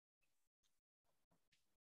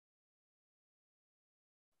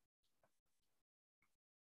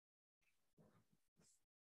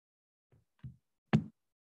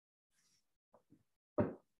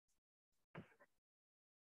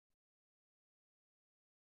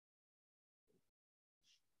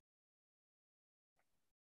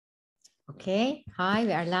Okay. Hi,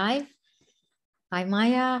 we are live. Hi,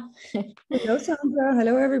 Maya. Hello, Sandra.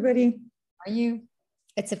 Hello, everybody. How are you?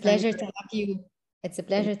 It's a pleasure to have you. It's a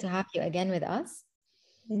pleasure to have you again with us.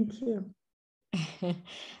 Thank you.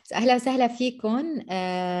 أهلا وسهلا فيكم.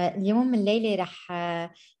 اليوم الليلة رح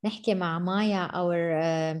نحكي مع مايا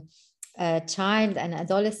our child and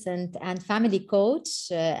adolescent and family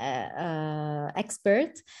coach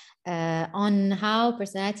expert on how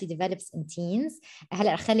personality develops in teens.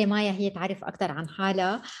 هلا رح خلي مايا هي تعرف أكثر عن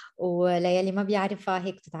حالها، وليلي ما بيعرفها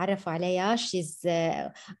هيك تتعرفوا عليها. She's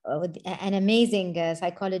an amazing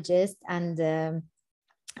psychologist and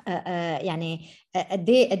يعني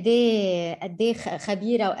قد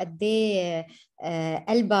خبيره وقد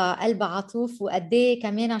قلبها عطوف، وقد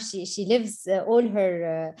كمان she lives all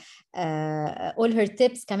her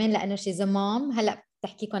tips كمان، لانه she's a mom. هلا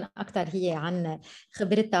بتحكيكم اكثر هي عن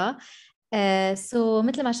خبرتها.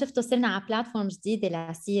 مثل ما شفتوا صرنا على بلاتفورم جديده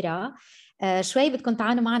لسيرة. شوي بدكم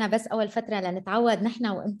تعانوا معنا بس أول فترة لنتعود نحن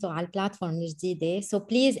وأنتوا على البلاتفورم الجديدة. So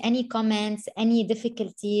please any comments, any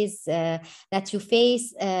difficulties that you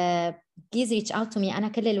face, please reach out to me. أنا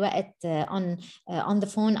كل الوقت on the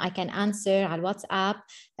phone I can answer على الواتساب.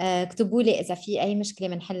 اكتبوا لي إذا في أي مشكلة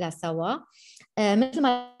بنحلها سوا. مثل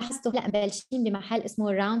ما لاحظتوا هلا مبلشين بمحل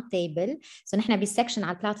اسمه RoundTable. نحن بالسكشن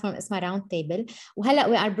على البلاتفورم اسمها RoundTable، وهلا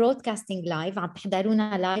we are broadcasting live، عم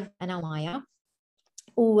تحضرونا لايف أنا ومايا،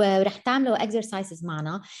 ورح تعملوا exercises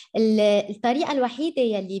معنا. الطريقة الوحيدة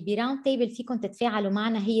يلي براوند تيبل فيكم تتفاعلوا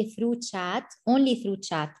معنا هي through chat, only through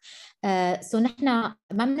chat. نحن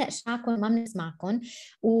ما بنقشعكم ما بنسمعكم،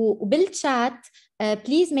 وبالشات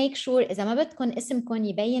please make sure إذا ما بدكم اسمكم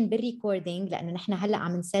يبين بالريكوردينج، لأنه نحن هلأ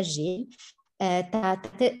عم نسجل،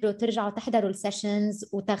 تقدروا ترجعوا تحضروا السيشنز،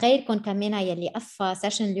 وتغيركم كمان يلي قفى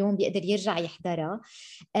سيشن اليوم بيقدر يرجع يحضرها.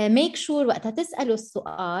 make sure وقتها تسألوا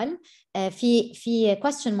السؤال في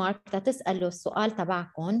question mark تسألوا السؤال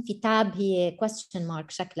تبعكم، في تاب هي question mark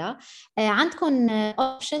شكلها، عندكم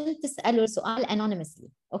option تسألوا السؤال anonymously،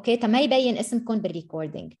 اوكي، تما يبين اسمكم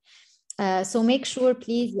بالريكوردينج. So make sure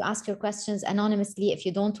please you ask your questions anonymously if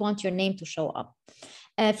you don't want your name to show up.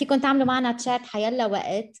 فيكم تعملوا معنا تشات حيلا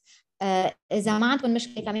وقت. إذا ما عندكم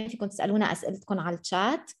مشكلة كمان فيكم تسألونا أسئلتكم على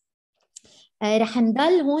الشات. رح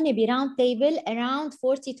نضل هون براوند تيبل around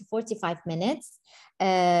 40 to 45 minutes.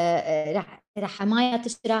 رح مايا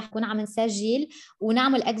تشرح، كنا عم نسجل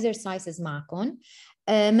ونعمل exercises معكم.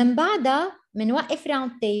 من بعدها بنوقف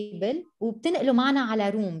راوند تيبل وبتنقلوا معنا على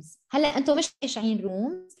رومز. هلا انتم مش شايفين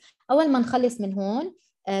رومز، اول ما نخلص من هون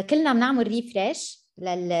كلنا بنعمل ريفرش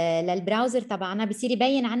للبراوزر تبعنا، بصير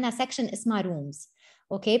يبين عنا سكشن اسمها رومز.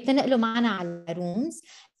 اوكي، بتنقلوا معنا على رومز.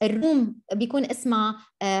 الروم بيكون اسمها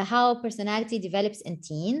how personality develops in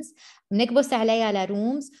teens. بنكبس عليها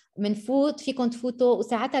لرومز، بنفوت، فيكم تفوتوا،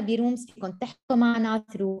 وساعتها برومز فيكم تحكوا معنا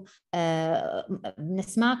through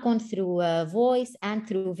بنسمعكم through voice and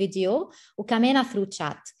through video، وكمان through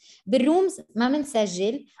chat. بالرومز ما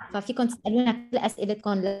بنسجل، ففيكم تسألونا كل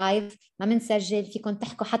أسئلتكم لايف، ما بنسجل، فيكم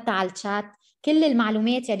تحكوا حتى على الشات. كل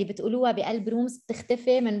المعلومات يلي بتقولوها بقلب رومز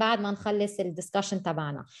بتختفي من بعد ما نخلص الدسكشن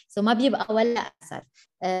تبعنا، ما بيبقى ولا أثر،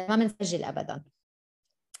 ما بنسجل أبداً.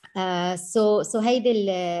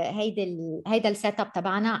 هيدا السيت اب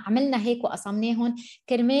تبعنا، عملنا هيك وقسمناهم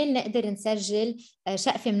كرمال نقدر نسجل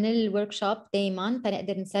شقفه من الورك شوب دائما،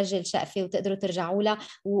 تنقدر نسجل شقفه وتقدروا ترجعوا لها،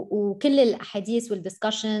 وكل الاحاديث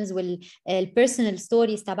والدسكشنز والبيرسونال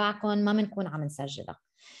ستوريز تبعكم ما بنكون عم نسجلها.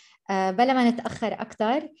 بلا ما نتاخر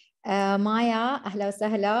اكثر، مايا أهلا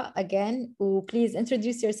وسهلا again، وبليز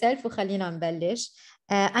introduce yourself وخلينا نبلش.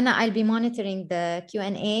 أنا I'll be monitoring the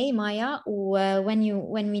Q&A Maya،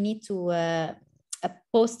 when we need to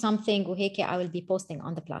post something وهيك I will be posting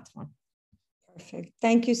on the platform. Perfect.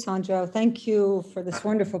 Thank you, Sandra. Thank you for this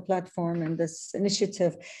wonderful platform and this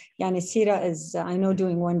initiative. Yani Sira is, I know,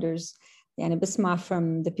 doing wonders. Yani Bisma, from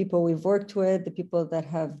the people we've worked with, the people that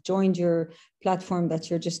have joined your platform, that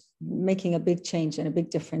you're just making a big change and a big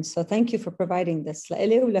difference. So thank you for providing this.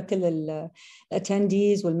 لإلي ولكل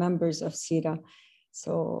attendees والmembers of Sira.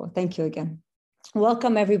 So thank you again.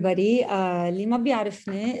 Welcome everybody. اللي ما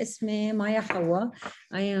بيعرفني اسمي مايا حوا.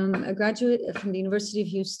 I am a graduate from the University of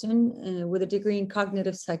Houston with a degree in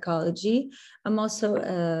cognitive psychology. I'm also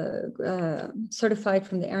certified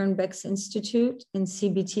from the Aaron Beck's Institute in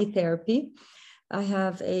CBT therapy. I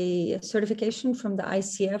have a certification from the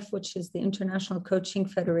ICF, which is the International Coaching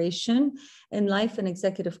Federation, in life and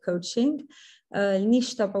executive coaching.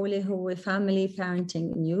 النيش تبعولي هو family,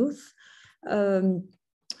 parenting and youth.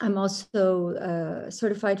 I'm also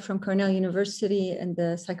certified from Cornell University in the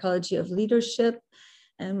psychology of leadership.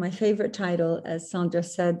 And my favorite title, as Sandra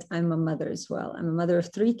said, I'm a mother as well. I'm a mother of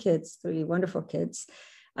 3 kids, 3 wonderful kids.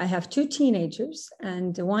 I have 2 teenagers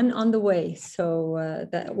and one on the way. So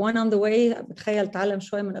that one on the way, بتخيل تعلم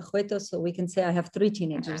شوي من أخوته, so we can say I have 3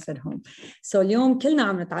 teenagers at home. So اليوم كلنا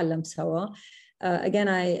عم نتعلم سوا. Again,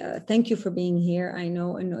 I thank you for being here. I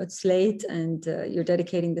know it's late and you're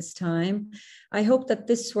dedicating this time. I hope that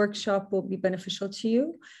this workshop will be beneficial to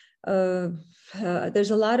you. There's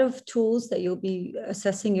a lot of tools that you'll be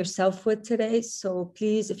assessing yourself with today. So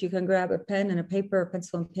please, if you can grab a pen and a paper, a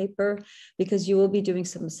pencil and paper, because you will be doing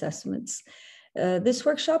some assessments. This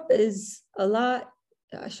workshop is a lot,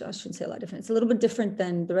 I shouldn't say a lot different. It's a little bit different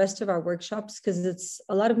than the rest of our workshops because it's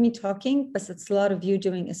a lot of me talking, but it's a lot of you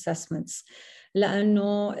doing assessments.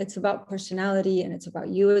 لأنه it's about personality and it's about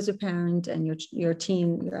you as a parent and your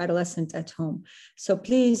teen, your adolescent at home. So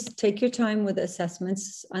please take your time with the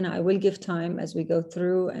assessments, and I will give time as we go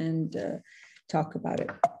through and talk about it.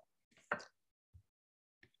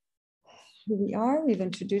 Here we are, we've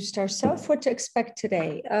introduced ourselves, what to expect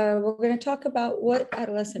today. We're going to talk about what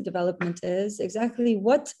adolescent development is, exactly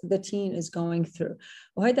what the teen is going through.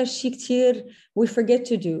 وهذا الشيء كتير we forget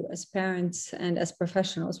to do as parents and as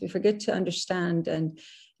professionals. We forget to understand and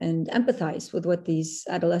empathize with what these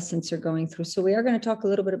adolescents are going through. So we are going to talk a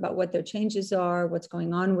little bit about what their changes are, what's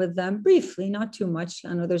going on with them, briefly, not too much.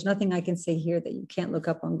 I know there's nothing I can say here that you can't look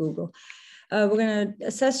up on Google. We're going to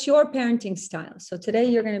assess your parenting style. So today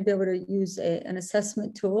you're going to be able to use an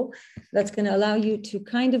assessment tool that's going to allow you to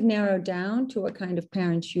kind of narrow down to what kind of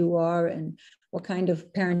parent you are and what kind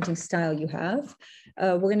of parenting style you have.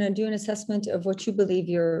 We're going to do an assessment of what you believe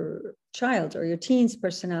your child or your teen's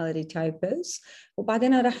personality type is.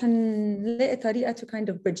 وبعدين راح نلاقي طريقة to kind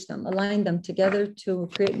of bridge them, align them together to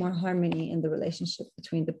create more harmony in the relationship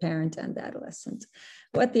between the parent and the adolescent.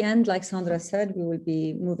 Well, at the end, like Sandra said, we will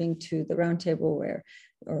be moving to the roundtable where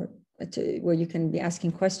you can be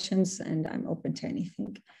asking questions, and I'm open to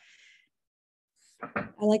anything.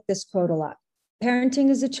 I like this quote a lot. Parenting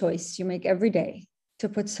is a choice you make every day to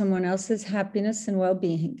put someone else's happiness and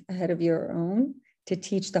well-being ahead of your own, to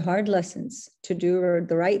teach the hard lessons, to do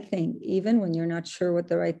the right thing, even when you're not sure what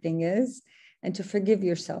the right thing is, and to forgive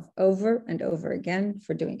yourself over and over again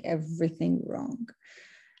for doing everything wrong.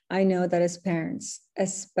 I know that as parents,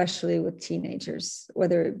 especially with teenagers,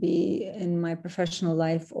 whether it be in my professional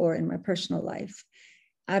life or in my personal life,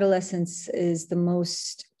 adolescence is the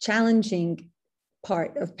most challenging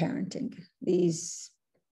part of parenting. These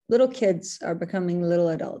little kids are becoming little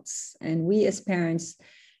adults, and we as parents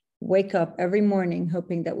wake up every morning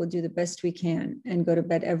hoping that we'll do the best we can and go to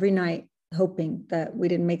bed every night hoping that we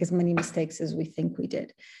didn't make as many mistakes as we think we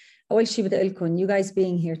did. أول شيء بدي أقولكم, you guys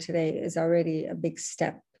being here today is already a big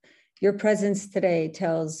step. Your presence today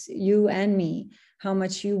tells you and me how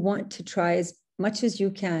much you want to try as much as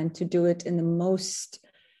you can to do it in the most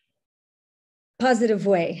positive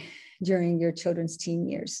way during your children's teen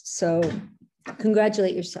years. So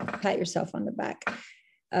congratulate yourself, pat yourself on the back.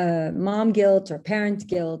 Mom guilt or parent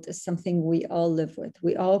guilt is something we all live with.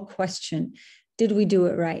 We all question, did we do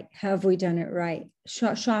it right? Have we done it right? شو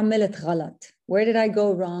عملت غلط? Where did I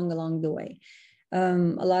go wrong along the way?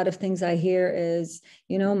 A lot of things I hear is,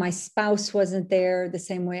 my spouse wasn't there the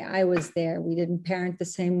same way I was there. We didn't parent the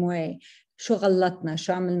same way. شو غلطنا?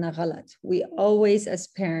 شو عملنا غلط? We always, as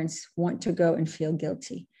parents, want to go and feel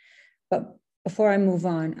guilty. But before I move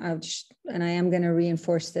on, I am going to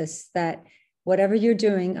reinforce this, that whatever you're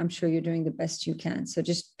doing, I'm sure you're doing the best you can. So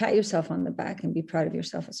just pat yourself on the back and be proud of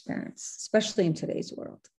yourself as parents, especially in today's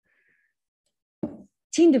world.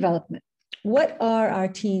 Teen development. What are our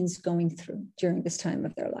teens going through during this time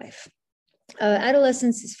of their life?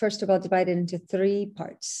 Adolescence is first of all divided into 3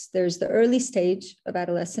 parts. There's the early stage of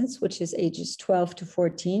adolescence, which is ages 12 to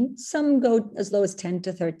 14. Some go as low as 10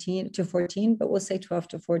 to 14, but we'll say 12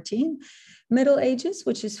 to 14. Middle ages,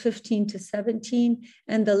 which is 15 to 17,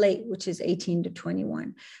 and the late, which is 18 to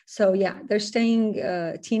 21. So yeah, they're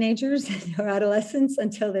staying teenagers or adolescents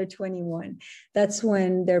until they're 21. That's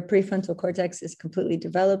when their prefrontal cortex is completely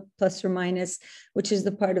developed, plus or minus, which is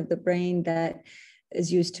the part of the brain that is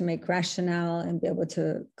used to make rationale and be able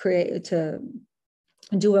to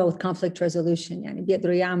do well with conflict resolution, يعني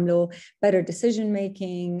بيقدروا يعملوا better decision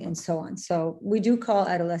making and so on. So we do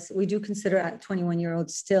consider a 21-year-old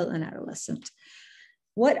still an adolescent.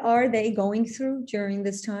 What are they going through during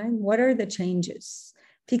this time? What are the changes?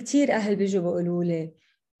 في كتير أهل بيجوا بيقولوا لي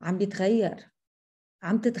عم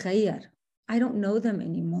تتغير. I don't know them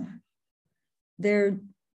anymore. They're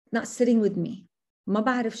not sitting with me. ما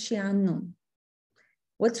بعرف شي عنهم.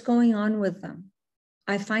 What's going on with them?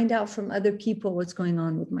 I find out from other people what's going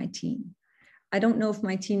on with my teen. I don't know if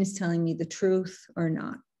my teen is telling me the truth or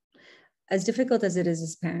not. As difficult as it is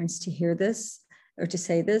as parents to hear this, or to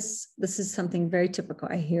say this is something very typical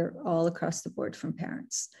I hear all across the board from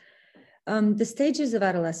parents. The stages of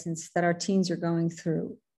adolescence that our teens are going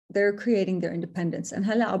through, they're creating their independence. And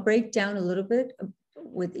Hala, I'll break down a little bit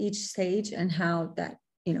with each stage and how that,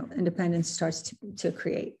 independence starts to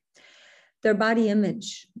create. Their body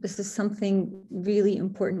image. This is something really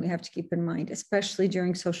important we have to keep in mind, especially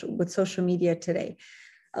during social media today.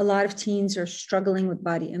 A lot of teens are struggling with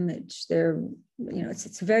body image. They're,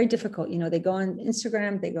 it's very difficult. They go on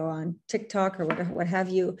Instagram, they go on TikTok or what have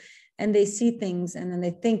you, and they see things and then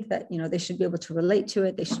they think that, they should be able to relate to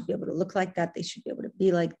it. They should be able to look like that. They should be able to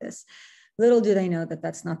be like this. Little do they know that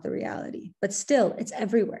that's not the reality, but still it's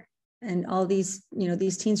everywhere. And all these,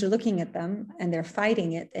 these teens are looking at them and they're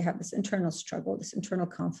fighting it. They have this internal struggle, this internal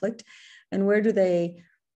conflict. And where do they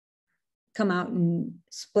come out and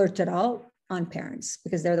splurt it all? On parents,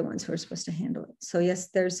 because they're the ones who are supposed to handle it. So yes,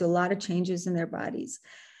 there's a lot of changes in their bodies.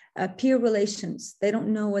 Peer relations, they don't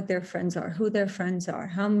know what their friends are, who their friends are,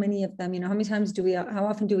 how many of them, how many times how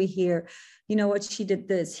often do we hear, what, she did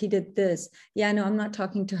this, he did this. Yeah, no, I'm not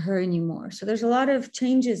talking to her anymore. So there's a lot of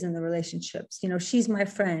changes in the relationships. She's my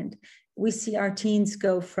friend. We see our teens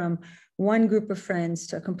go from one group of friends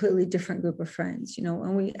to a completely different group of friends,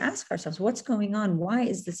 and we ask ourselves, what's going on? Why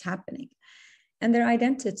is this happening? And their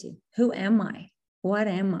identity. Who am I? What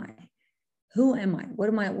am I? Who am I?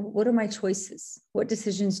 What are my choices? What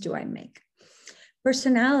decisions do I make?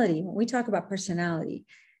 Personality. When we talk about personality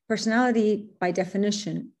by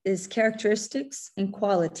definition is characteristics and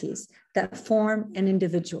qualities that form an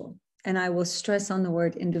individual. And I will stress on the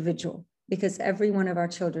word individual because every one of our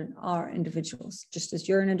children are individuals, just as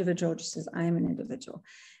you're an individual, just as I am an individual.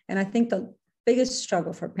 And I think the biggest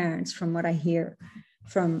struggle for parents, from what I hear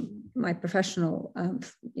from my professional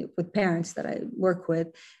with parents that I work with,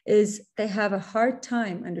 is they have a hard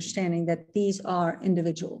time understanding that these are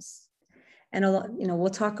individuals. And a lot, we'll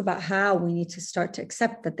talk about how we need to start to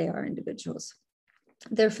accept that they are individuals.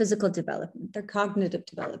 Their physical development, their cognitive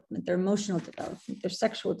development, their emotional development, their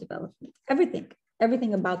sexual development,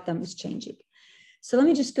 everything about them is changing. So let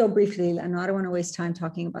me just go briefly, and I don't want to waste time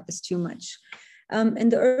talking about this too much. In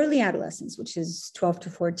the early adolescence, which is 12 to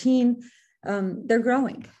 14, they're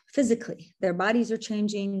growing physically. Their bodies are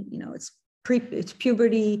changing. It's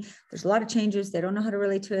puberty. There's a lot of changes. They don't know how to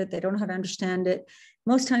relate to it. They don't know how to understand it.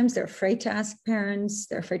 Most times they're afraid to ask parents.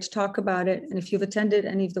 They're afraid to talk about it. And if you've attended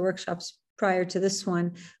any of the workshops prior to this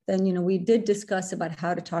one, then, we did discuss about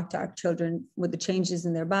how to talk to our children with the changes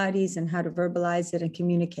in their bodies and how to verbalize it and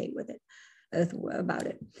communicate with it, about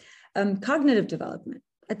it. Cognitive development.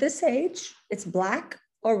 At this age, it's black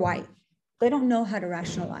or white. They don't know how to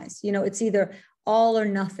rationalize. It's either all or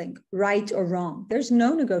nothing, right or wrong. There's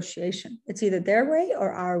no negotiation. It's either their way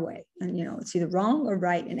or our way. And, it's either wrong or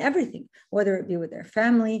right in everything, whether it be with their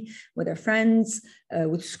family, with their friends,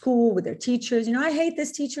 with school, with their teachers. I hate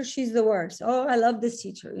this teacher. She's the worst. Oh, I love this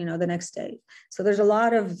teacher, the next day. So there's a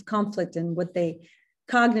lot of conflict in what they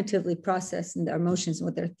cognitively process and their emotions and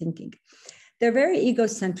what they're thinking. They're very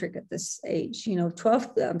egocentric at this age,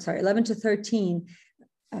 11 to 13,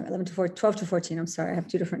 12 to 14, I'm sorry, I have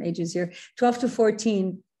two different ages here. 12 to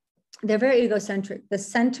 14, they're very egocentric. The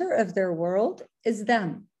center of their world is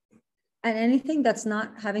them. And anything that's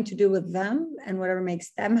not having to do with them and whatever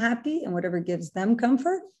makes them happy and whatever gives them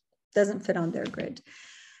comfort doesn't fit on their grid.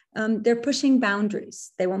 They're pushing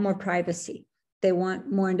boundaries. They want more privacy. They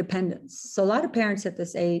want more independence. So a lot of parents at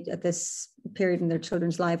this age, at this period in their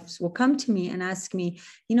children's lives, will come to me and ask me,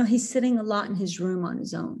 he's sitting a lot in his room on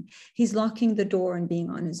his own. He's locking the door and being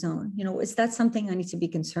on his own. Is that something I need to be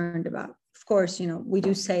concerned about? Of course, we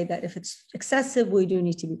do say that if it's excessive, we do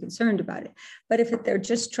need to be concerned about it. But if they're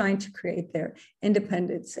just trying to create their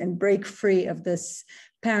independence and break free of this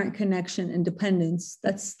parent connection and dependence,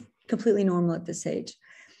 that's completely normal at this age.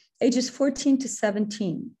 Ages 15 to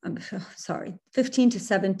 17,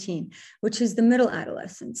 which is the middle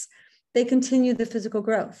adolescence. They continue the physical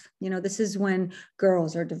growth. This is when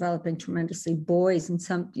girls are developing tremendously. Boys and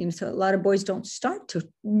so a lot of boys don't start to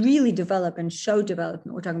really develop and show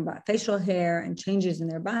development. We're talking about facial hair and changes in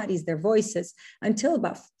their bodies, their voices, until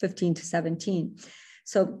about 15 to 17.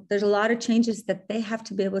 So there's a lot of changes that they have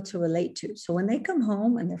to be able to relate to. So when they come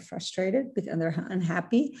home and they're frustrated and they're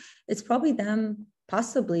unhappy, it's probably them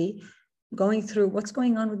possibly going through what's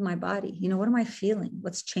going on with my body. What am I feeling?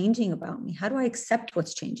 What's changing about me? How do I accept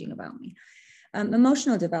what's changing about me?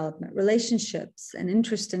 Emotional development, relationships, and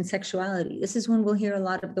interest in sexuality. This is when we'll hear a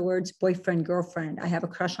lot of the words boyfriend, girlfriend. I have a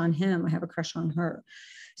crush on him. I have a crush on her.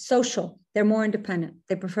 Social, they're more independent.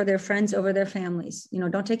 They prefer their friends over their families.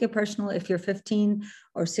 Don't take it personal if your 15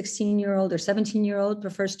 or 16-year-old or 17-year-old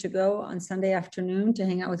prefers to go on Sunday afternoon to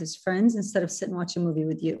hang out with his friends instead of sit and watch a movie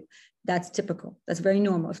with you. That's typical. That's very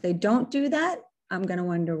normal. If they don't do that, I'm going to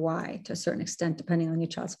wonder why, to a certain extent, depending on your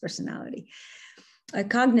child's personality.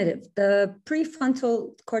 Cognitive, the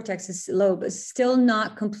prefrontal cortex lobe is still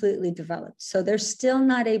not completely developed. So they're still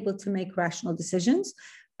not able to make rational decisions,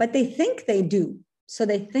 but they think they do. So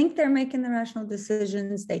they think they're making the rational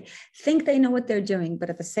decisions. They think they know what they're doing, but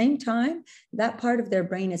at the same time, that part of their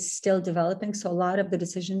brain is still developing. So a lot of the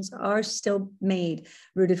decisions are still made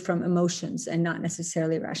rooted from emotions and not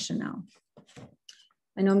necessarily rationale.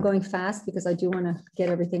 I know I'm going fast because I do want to get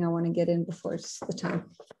everything I want to get in before the time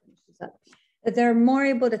finishes up. They're more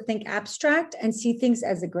able to think abstract and see things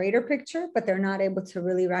as a greater picture, but they're not able to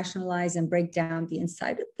really rationalize and break down the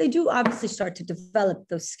inside. They do obviously start to develop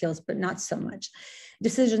those skills, but not so much.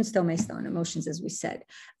 Decisions still based on emotions, as we said.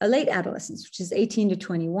 A late adolescence, which is 18 to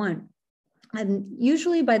 21. And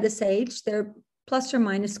usually by this age, they're plus or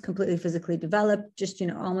minus completely physically developed, just,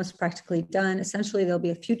 almost practically done. Essentially, there'll be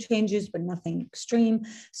a few changes, but nothing extreme.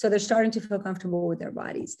 So they're starting to feel comfortable with their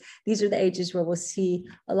bodies. These are the ages where we'll see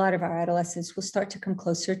a lot of our adolescents will start to come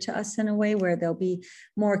closer to us in a way where they'll be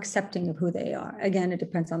more accepting of who they are. Again, it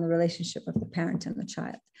depends on the relationship of the parent and the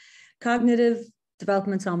child. Cognitive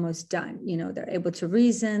development's almost done. They're able to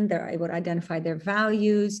reason, they're able to identify their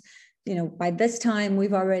values. By this time,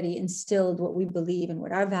 we've already instilled what we believe and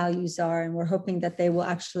what our values are, and we're hoping that they will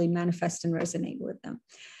actually manifest and resonate with them.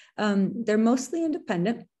 They're mostly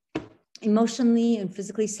independent, emotionally and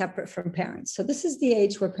physically separate from parents. So this is the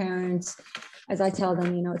age where parents, as I tell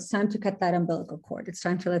them, it's time to cut that umbilical cord. It's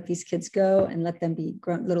time to let these kids go and let them be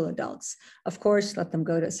grown little adults. Of course, let them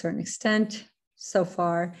go to a certain extent so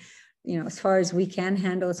far. As far as we can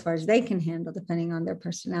handle, as far as they can handle, depending on their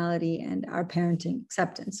personality and our parenting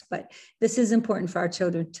acceptance. But this is important for our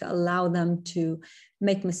children, to allow them to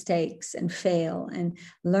make mistakes and fail and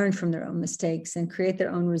learn from their own mistakes and create their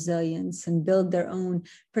own resilience and build their own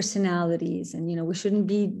personalities. And, we shouldn't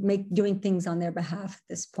be doing things on their behalf at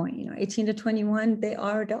this point. 18 to 21, they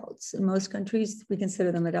are adults. In most countries, we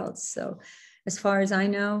consider them adults. So as far as I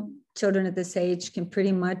know, children at this age can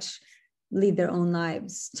pretty much lead their own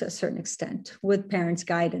lives to a certain extent with parents'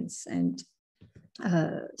 guidance and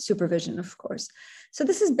supervision, of course. So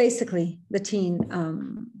this is basically the teen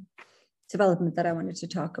development that I wanted to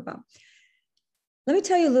talk about. Let me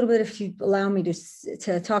tell you a little bit, if you allow me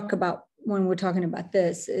to talk about when we're talking about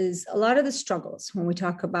this, is a lot of the struggles when we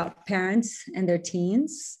talk about parents and their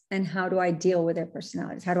teens and how do I deal with their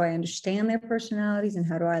personalities? How do I understand their personalities and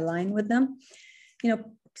how do I align with them?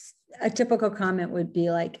 A typical comment would be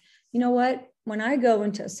like, you know what? When I go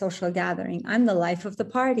into a social gathering, I'm the life of the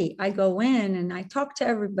party. I go in and I talk to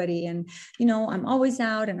everybody and, I'm always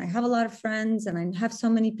out and I have a lot of friends and I have so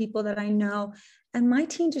many people that I know. And my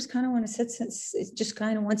teen just kind of wants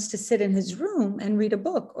to sit in his room and read a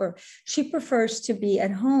book, or she prefers to be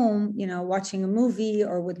at home, watching a movie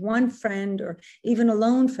or with one friend or even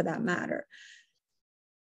alone for that matter.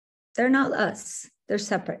 They're not us. They're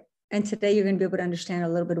separate. And today you're going to be able to understand a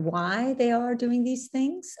little bit why they are doing these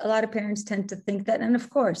things. A lot of parents tend to think that, and of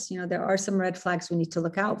course, there are some red flags we need to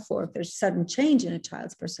look out for if there's sudden change in a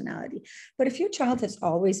child's personality. But if your child has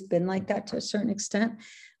always been like that to a certain extent,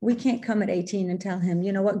 we can't come at 18 and tell him,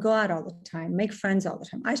 go out all the time, make friends all the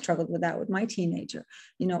time. I struggled with that with my teenager.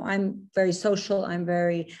 I'm very social, I'm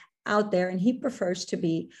very out there, and he prefers to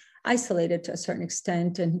be isolated to a certain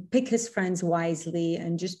extent and pick his friends wisely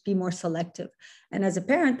and just be more selective. And as a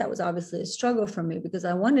parent, that was obviously a struggle for me because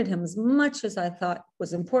I wanted him, as much as I thought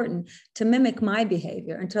was important, to mimic my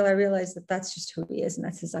behavior, until I realized that that's just who he is and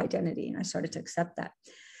that's his identity. And I started to accept that.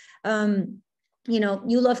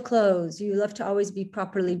 You love clothes, you love to always be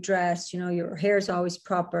properly dressed, your hair is always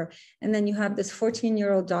proper. And then you have this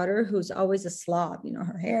 14-year-old daughter who's always a slob,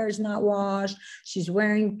 her hair is not washed, she's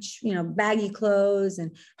wearing, baggy clothes,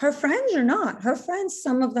 and her friends are not. Her friends,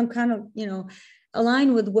 some of them kind of,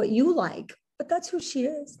 align with what you like, but that's who she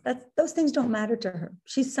is. Those things don't matter to her.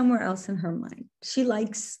 She's somewhere else in her mind. She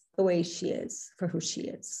likes the way she is for who she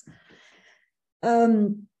is.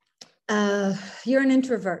 You're an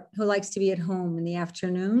introvert who likes to be at home in the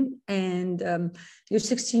afternoon, and your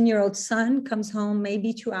 16-year-old son comes home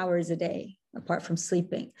maybe 2 hours a day, apart from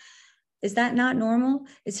sleeping. Is that not normal?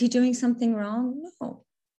 Is he doing something wrong? No.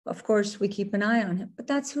 Of course, we keep an eye on him, but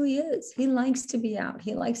that's who he is. He likes to be out.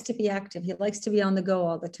 He likes to be active. He likes to be on the go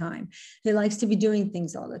all the time. He likes to be doing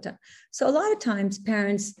things all the time. So a lot of times,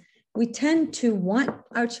 parents, we tend to want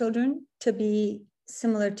our children to be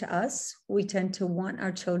similar to us. We tend to want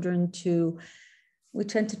our children to we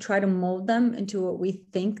tend to try to mold them into what we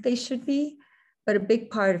think they should be. But a big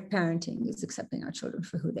part of parenting is accepting our children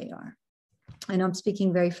for who they are. I know I'm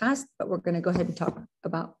speaking very fast, but we're going to go ahead and talk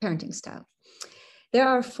about parenting style. There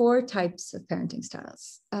are 4 types of parenting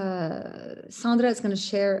styles. Sandra is going to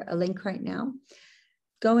share a link right now.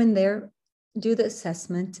 Go in there, do the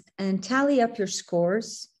assessment, and tally up your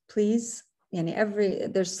scores, please. And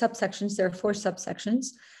there's subsections. There are 4 subsections.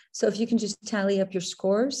 So if you can just tally up your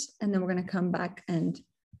scores, and then we're going to come back and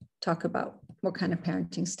talk about what kind of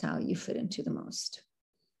parenting style you fit into the most.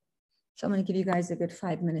 So I'm going to give you guys a good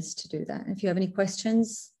 5 minutes to do that. If you have any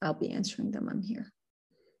questions, I'll be answering them. I'm here.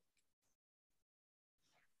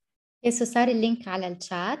 Okay, so صار اللينك على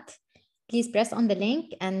الشات. Please press on the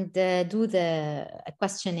link and do the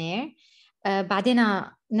questionnaire. بعدين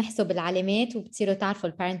نحسب العلامات وبتصيروا تعرفوا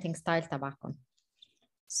البارنتنج ستايل تبعكم.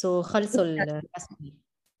 So خلصوا الرسمي.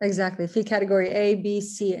 Exactly. في category A, B,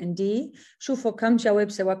 C, and D. شوفوا كم جواب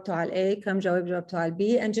جاوبتوا على A, كم جواب جاوبتوا على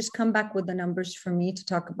B, and just come back with the numbers for me to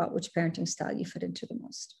talk about which parenting style you fit into the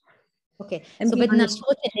most. Okay. And so بدنا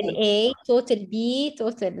total A, total B,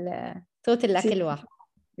 total لكل واحد.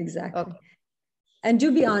 Exactly. Okay. And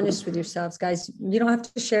do be honest with yourselves, guys. You don't have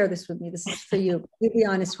to share this with me. This is for you. Be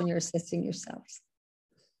honest when you're assessing yourselves.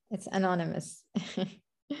 It's anonymous.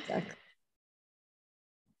 Exactly.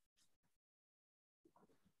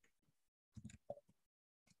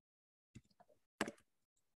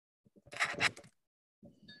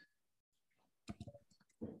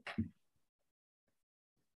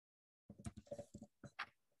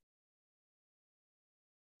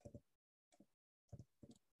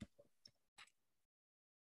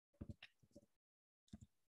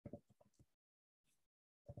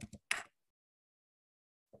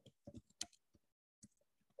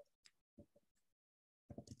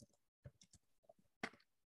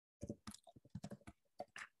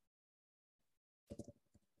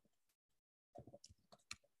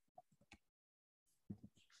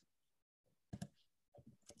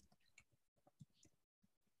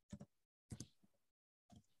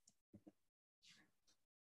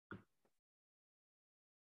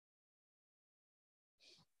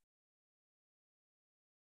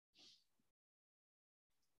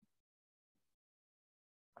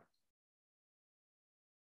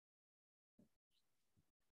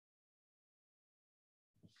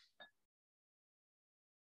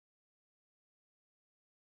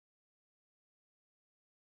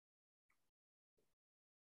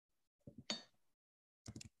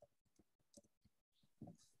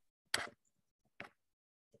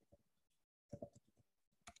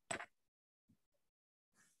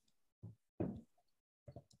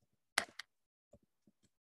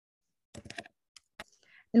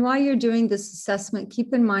 And while you're doing this assessment,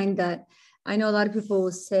 keep in mind that I know a lot of people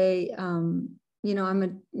will say,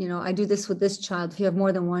 I do this with this child. If you have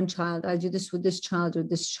more than one child, I do this with this child or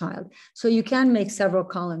this child. So you can make several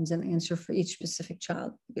columns and answer for each specific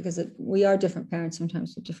child because we are different parents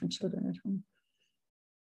sometimes with different children at home.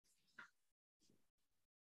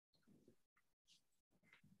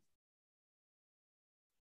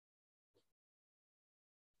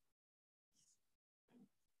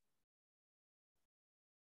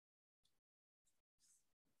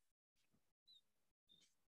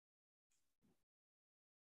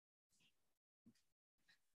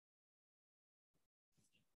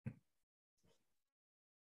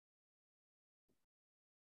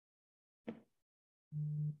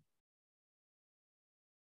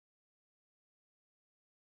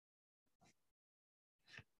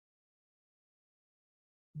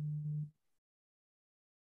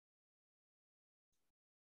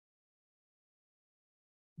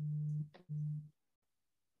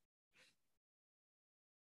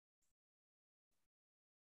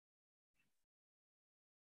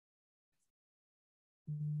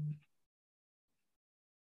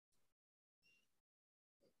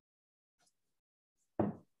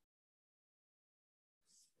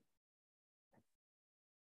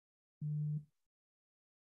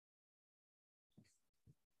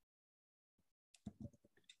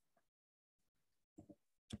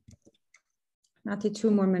 Not 2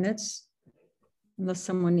 more minutes, unless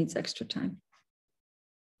someone needs extra time.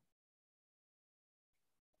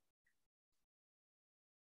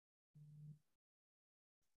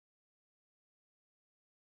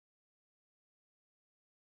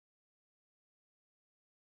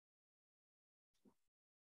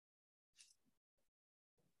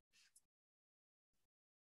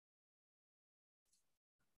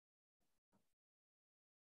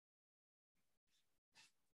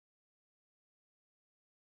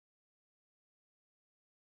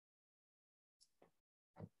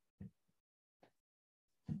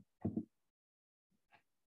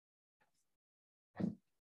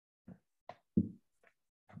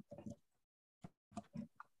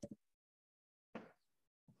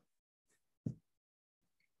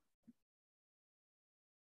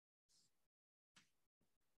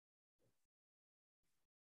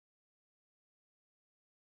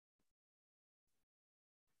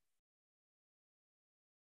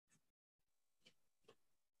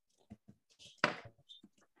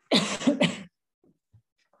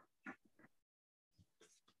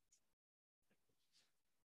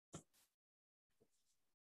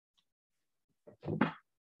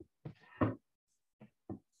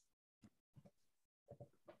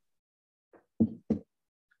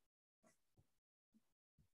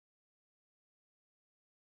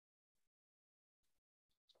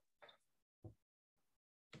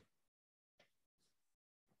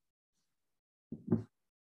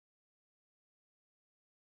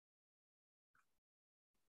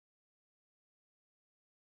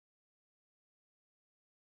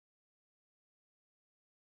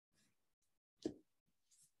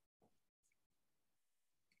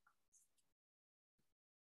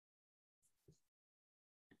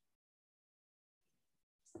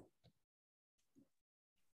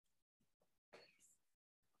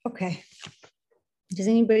 Okay. Does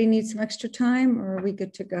anybody need some extra time, or are we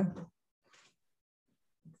good to go?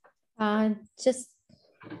 Just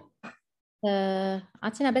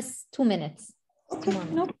أعطينا بس 2 minutes. Okay,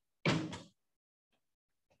 no.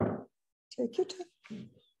 Take your time.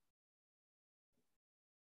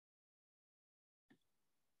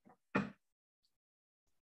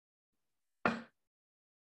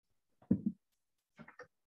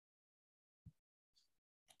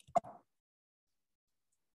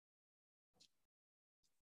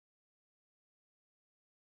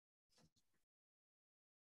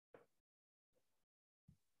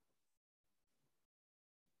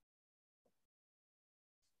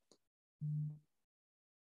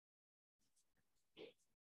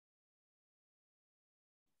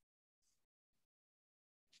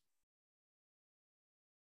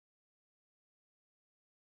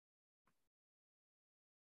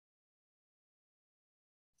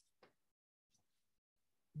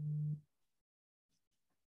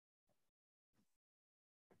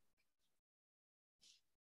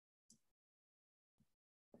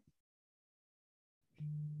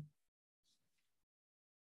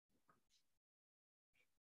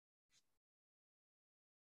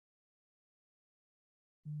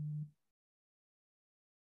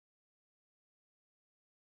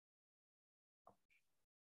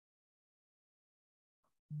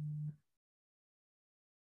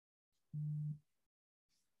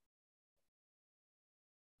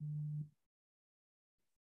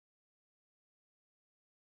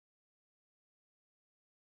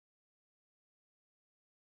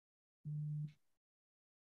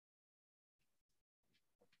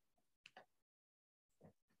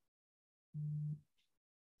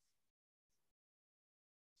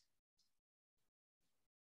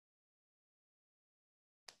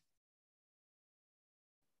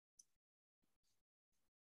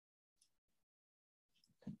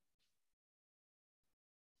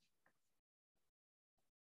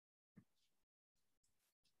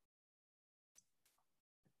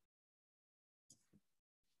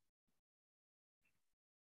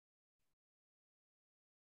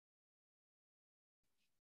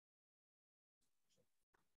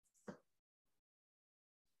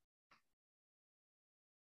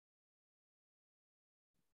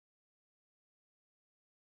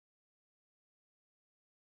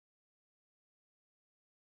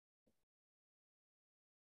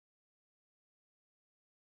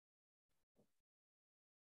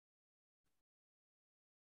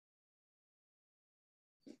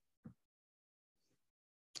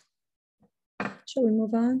 Shall we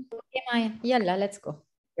move on? Okay, Maya. Yalla, let's go.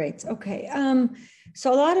 Great. Okay.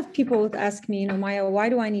 So a lot of people would ask me, Maya, why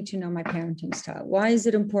do I need to know my parenting style? Why is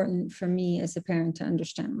it important for me as a parent to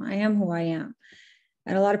understand I am who I am?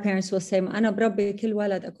 And a lot of parents will say, أنا بربي كل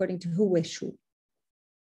ولد according to who we شو.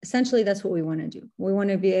 Essentially, that's what we want to do. We want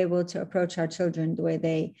to be able to approach our children the way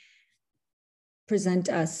they present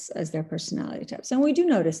us as their personality types. And we do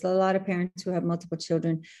notice a lot of parents who have multiple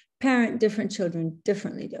children parent different children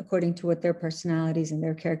differently according to what their personalities and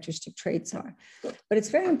their characteristic traits are. But it's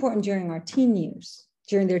very important during their teen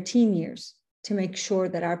years, to make sure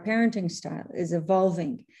that our parenting style is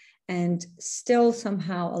evolving and still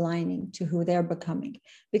somehow aligning to who they're becoming.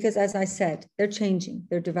 Because as I said, they're changing,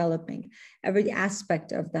 they're developing. Every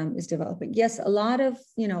aspect of them is developing. Yes, a lot of,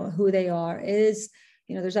 who they are is,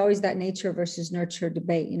 there's always that nature versus nurture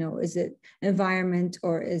debate. Is it environment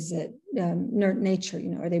or is it nature?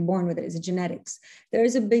 Are they born with it? Is it genetics? There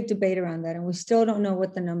is a big debate around that, and we still don't know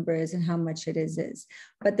what the number is and how much it is.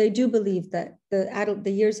 But they do believe that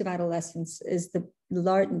the years of adolescence is the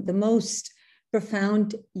most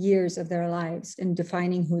profound years of their lives in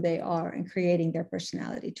defining who they are and creating their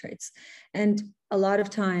personality traits. And a lot of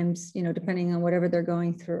times, depending on whatever they're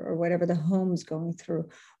going through or whatever the home's going through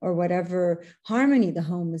or whatever harmony the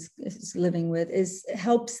home is living with,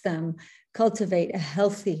 helps them cultivate a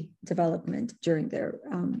healthy development during their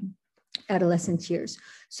adolescent years.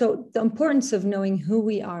 So the importance of knowing who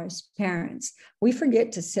we are as parents, we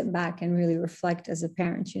forget to sit back and really reflect as a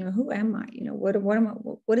parent, who am I?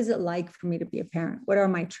 What is it like for me to be a parent? What are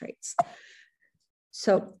my traits?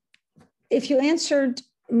 So if you answered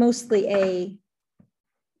mostly A,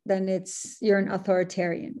 then you're an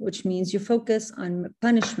authoritarian, which means you focus on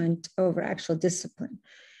punishment over actual discipline.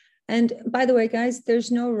 And by the way, guys,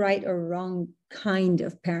 there's no right or wrong kind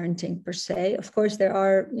of parenting per se. Of course, there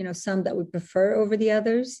are, some that we prefer over the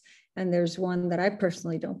others. And there's one that I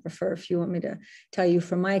personally don't prefer, if you want me to tell you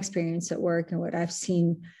from my experience at work and what I've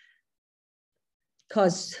seen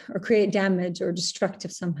cause or create damage or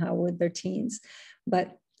destructive somehow with their teens.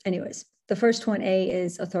 But anyways, the first one, A,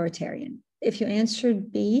 is authoritarian. If you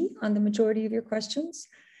answered B on the majority of your questions,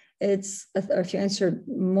 or if you answered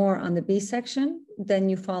more on the B section, then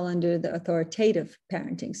you fall under the authoritative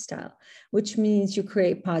parenting style, which means you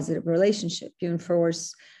create positive relationship. You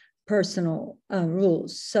enforce personal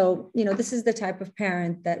rules. So, this is the type of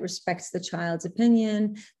parent that respects the child's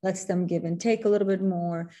opinion, lets them give and take a little bit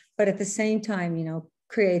more, but at the same time,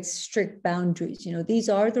 creates strict boundaries. These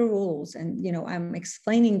are the rules, and, I'm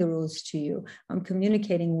explaining the rules to you. I'm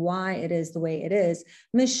communicating why it is the way it is.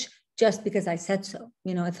 Mish, just because I said so.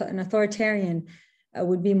 An authoritarian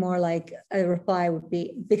would be more like a reply would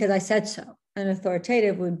be, because I said so. An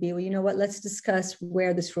authoritative would be, well, you know what, let's discuss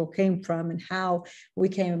where this rule came from and how we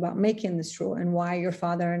came about making this rule and why your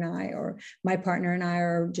father and I, or my partner and I,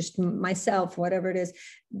 or just myself, whatever it is,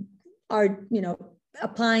 are,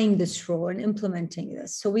 applying this rule and implementing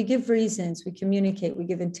this. So we give reasons, we communicate, we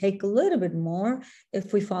give and take a little bit more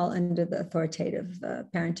if we fall under the authoritative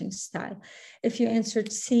parenting style. If you answered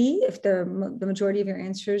C, if the majority of your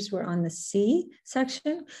answers were on the C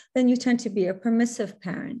section, then you tend to be a permissive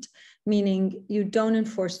parent, meaning you don't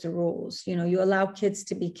enforce the rules. You allow kids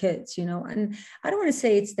to be kids, and I don't want to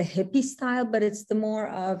say it's the hippie style, but it's the more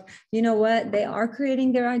of, what, they are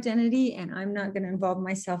creating their identity and I'm not going to involve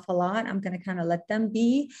myself a lot. I'm going to kind of let them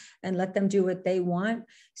be and let them do what they want.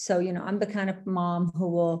 So, I'm the kind of mom who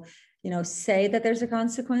will, say that there's a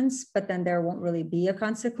consequence, but then there won't really be a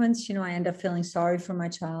consequence. I end up feeling sorry for my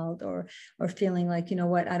child or feeling like,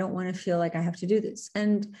 what, I don't want to feel like I have to do this.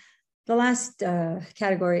 And the last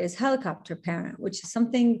category is helicopter parent, which is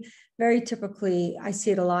something very typically, I see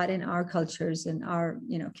it a lot in our cultures and our,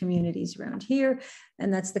 communities around here.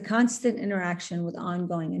 And that's the constant interaction with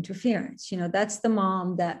ongoing interference. That's the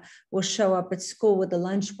mom that will show up at school with the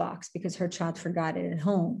lunchbox because her child forgot it at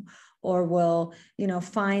home, or will,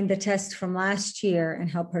 find the test from last year and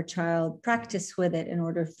help her child practice with it in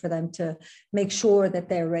order for them to make sure that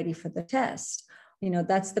they're ready for the test.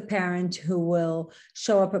 That's the parent who will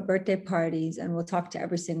show up at birthday parties and will talk to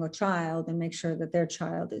every single child and make sure that their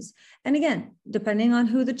child is. And again, depending on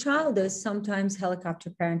who the child is, sometimes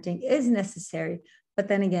helicopter parenting is necessary, but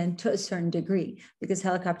then again, to a certain degree, because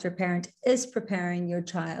helicopter parent is preparing your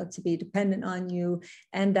child to be dependent on you,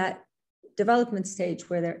 and that development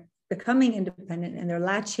stage where they're becoming independent and they're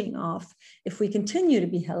latching off. If we continue to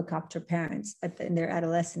be helicopter parents in their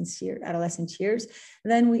adolescent years,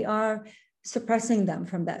 then we are suppressing them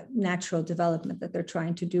from that natural development that they're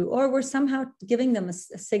trying to do, or we're somehow giving them a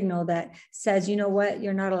signal that says, you know what,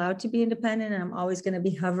 you're not allowed to be independent, and I'm always going to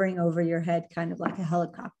be hovering over your head, kind of like a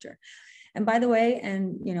helicopter. And by the way,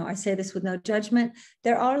 and I say this with no judgment,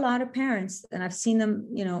 there are a lot of parents, and I've seen them,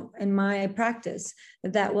 in my practice,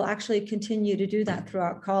 that will actually continue to do that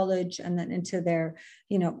throughout college and then into their,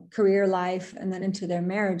 career life and then into their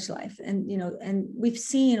marriage life. And, and we've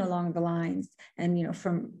seen along the lines, and,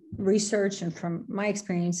 from research and from my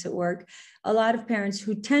experience at work, a lot of parents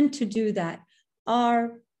who tend to do that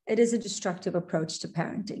it is a destructive approach to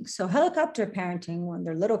parenting. So helicopter parenting, when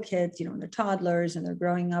they're little kids, when they're toddlers and they're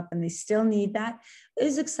growing up and they still need that,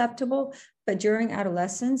 is acceptable. But during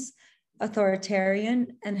adolescence,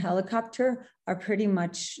 authoritarian and helicopter are pretty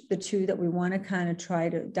much the two that we want to kind of try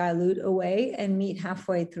to dilute away and meet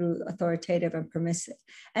halfway through authoritative and permissive.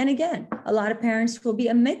 And again, a lot of parents will be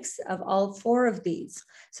a mix of all four of these.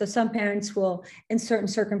 So some parents will, in certain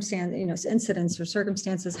circumstances, incidents or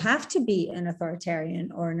circumstances, have to be an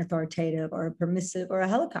authoritarian or an authoritative or a permissive or a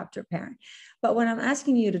helicopter parent. But when I'm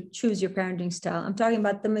asking you to choose your parenting style, I'm talking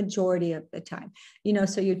about the majority of the time.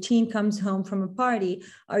 So your teen comes home from a party.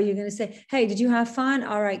 Are you going to say, hey, did you have fun?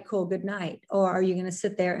 All right, cool, good night. Or are you going to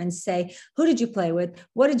sit there and say, who did you play with?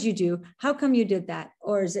 What did you do? How come you did that?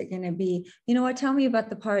 Or is it going to be, what, tell me about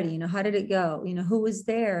the party. How did it go? Who was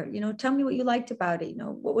there? Tell me what you liked about it.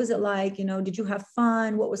 What was it like? Did you have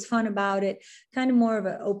fun? What was fun about it? Kind of more of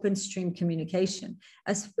an open stream communication,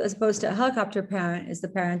 as opposed to a helicopter parent is the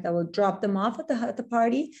parent that will drop them off at the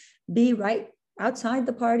party, be right outside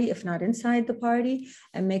the party, if not inside the party,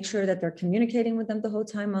 and make sure that they're communicating with them the whole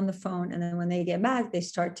time on the phone. And then when they get back, they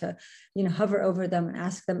start to, hover over them and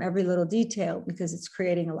ask them every little detail, because it's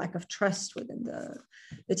creating a lack of trust within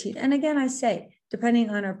the teen. And again, I say, depending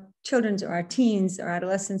on our children's or our teens or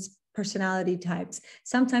adolescents' personality types,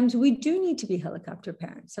 sometimes we do need to be helicopter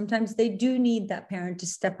parents. Sometimes they do need that parent to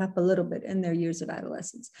step up a little bit in their years of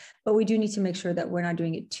adolescence, but we do need to make sure that we're not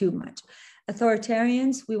doing it too much.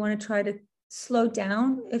 Authoritarians, we want to try to slow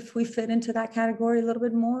down if we fit into that category a little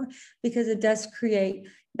bit more, because it does create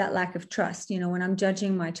that lack of trust. When I'm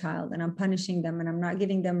judging my child and I'm punishing them and I'm not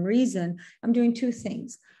giving them reason, I'm doing two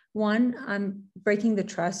things. One, I'm breaking the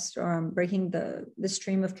trust, or I'm breaking the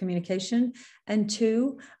stream of communication. And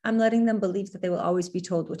two, I'm letting them believe that they will always be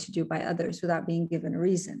told what to do by others without being given a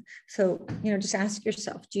reason. So, just ask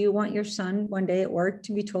yourself, do you want your son one day at work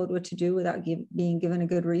to be told what to do without being given a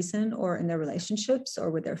good reason, or in their relationships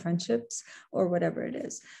or with their friendships or whatever it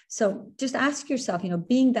is? So just ask yourself,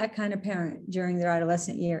 being that kind of parent during their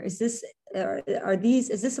adolescent year, is this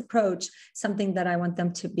approach something that I want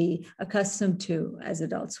them to be accustomed to as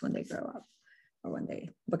adults when they grow up or when they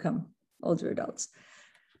become older adults?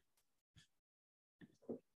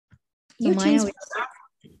 So Maya,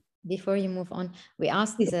 before you move on, we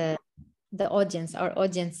asked our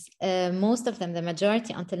audience, most of them, the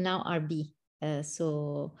majority until now, are B. That's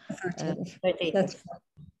great.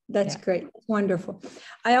 That's wonderful.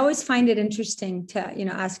 I always find it interesting to,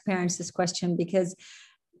 ask parents this question, because,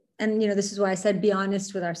 and, this is why I said, be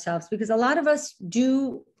honest with ourselves, because a lot of us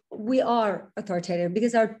we are authoritative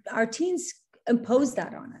because our teens impose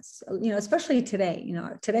that on us, especially today.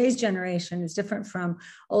 Today's generation is different from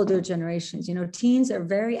older generations. Teens are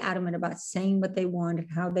very adamant about saying what they want,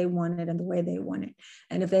 how they want it, and the way they want it.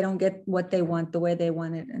 And if they don't get what they want the way they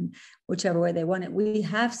want it, and whichever way they want it, we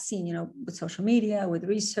have seen, with social media, with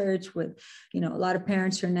research, with, a lot of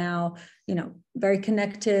parents are now, very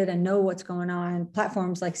connected and know what's going on.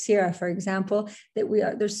 Platforms like Sierra, for example,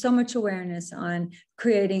 there's so much awareness on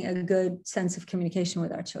creating a good sense of communication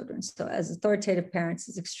with our children. So as authoritative parents,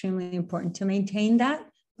 it's extremely important to maintain that,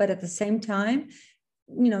 but at the same time,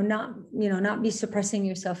 not be suppressing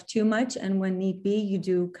yourself too much. And when need be, you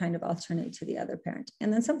do kind of alternate to the other parent.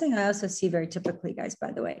 And then something I also see very typically, guys,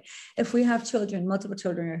 by the way, if we have multiple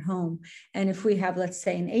children at home, and if we have, let's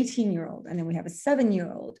say, an 18-year-old, and then we have a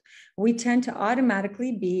 7-year-old, we tend to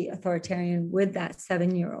automatically be authoritarian with that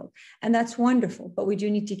 7-year-old. And that's wonderful. But we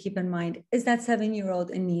do need to keep in mind, is that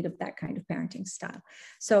 7-year-old in need of that kind of parenting style?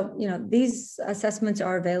 So, these assessments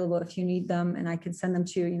are available if you need them, and I can send them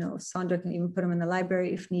to you. Sandra can even put them in the library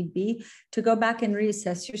if need be, to go back and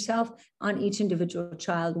reassess yourself on each individual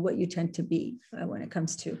child, what you tend to be when it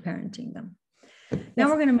comes to parenting them. Now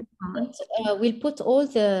we're going to move on. We'll put all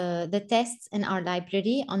the tests in our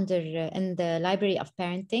library in the library of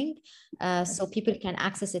parenting, so people can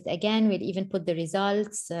access it again. We'll even put the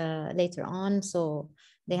results later on, so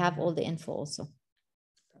they have all the info also.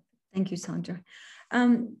 Thank you, Sandra.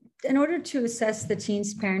 In order to assess the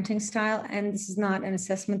teen's parenting style, and this is not an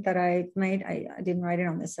assessment that I've made, I didn't write it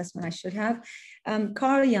on the assessment, I should have.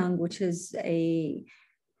 Carl Jung, which is a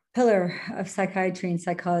pillar of psychiatry and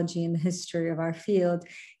psychology in the history of our field,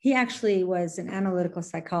 he actually was an analytical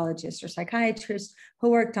psychologist or psychiatrist who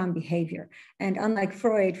worked on behavior. And unlike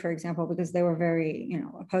Freud, for example, because they were very,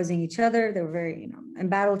 opposing each other, they were very, in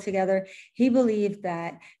battle together, he believed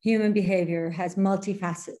that human behavior has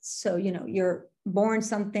multifacets. So, you're born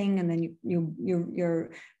something, and then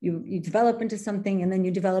you develop into something, and then you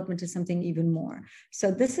develop into something even more. So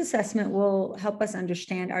this assessment will help us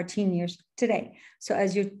understand our teen years today. So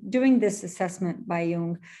as you're doing this assessment by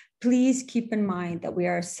Jung, please keep in mind that we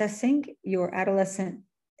are assessing your adolescent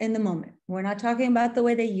in the moment. We're not talking about the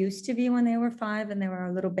way they used to be when they were 5 and they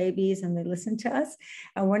were little babies and they listened to us.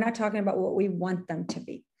 And we're not talking about what we want them to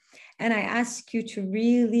be. And I ask you to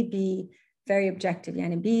really be very objective,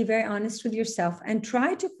 and be very honest with yourself, and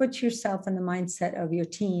try to put yourself in the mindset of your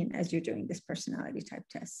teen as you're doing this personality type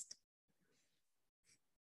test.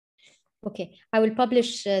 Okay, I will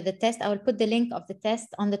publish the test. I will put the link of the test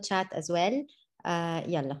on the chat as well.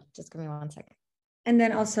 Yalla, just give me 1 second. And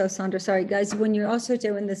then also, Sandra, sorry guys, when you're also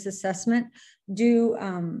doing this assessment, do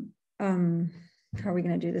how are we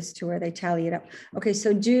going to do this to where they tally it up? Okay,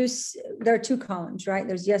 so there are 2 columns, right?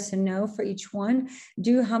 There's yes and no for each one.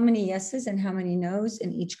 Do how many yeses and how many nos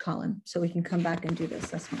in each column, so we can come back and do the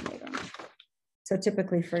assessment later on. So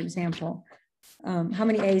typically, for example, how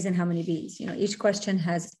many A's and how many B's? Each question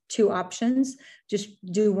has 2 options. Just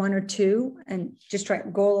do 1 or 2 and just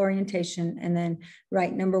write goal orientation, and then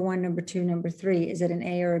write number 1, number 2, number 3. Is it an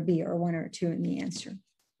A or a B, or 1 or a 2 in the answer?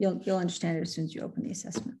 You'll understand it as soon as you open the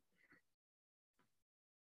assessment.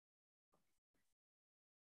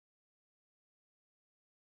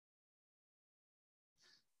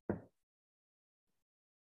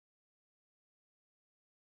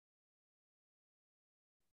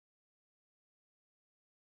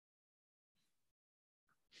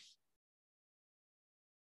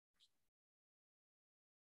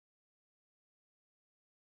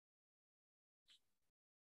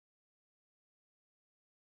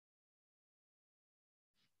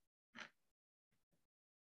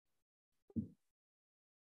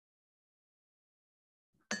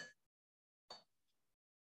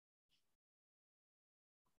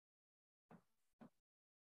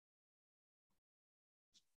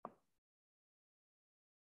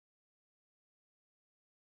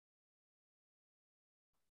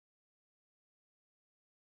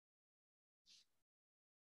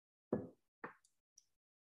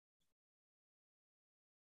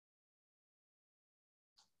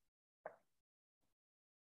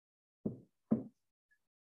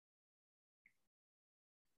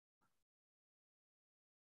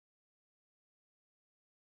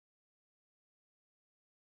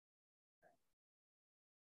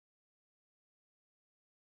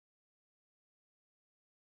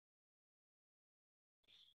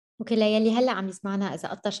 اوكي، ليلي هلا عم يسمعنا اذا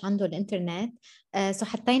قطش عنده الانترنت، سو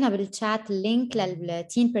حطينا بالشات اللينك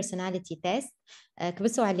للتين بيرسوناليتي تيست،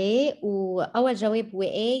 كبسوا عليه واول جواب هو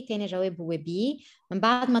A، ثاني جواب هو B. من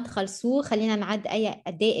بعد ما تخلصوه خلينا نعد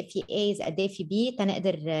قد ايه في A's قد ايه في B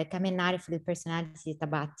تنقدر كمان نعرف البيرسوناليتي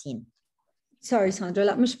تبع التين. Sorry, Sandra.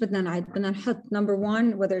 لا مش بدنا نعد، بدنا نحط number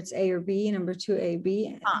 1 whether it's A or B, number 2 A,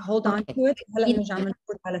 B. Hold on to it. هلا نرجع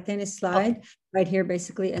نفوت على ثاني slide right here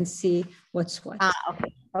basically and see what's what.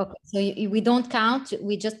 Okay. Okay. So we don't count.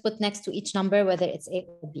 We just put next to each number whether it's A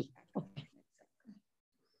or B. Okay.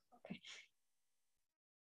 Okay.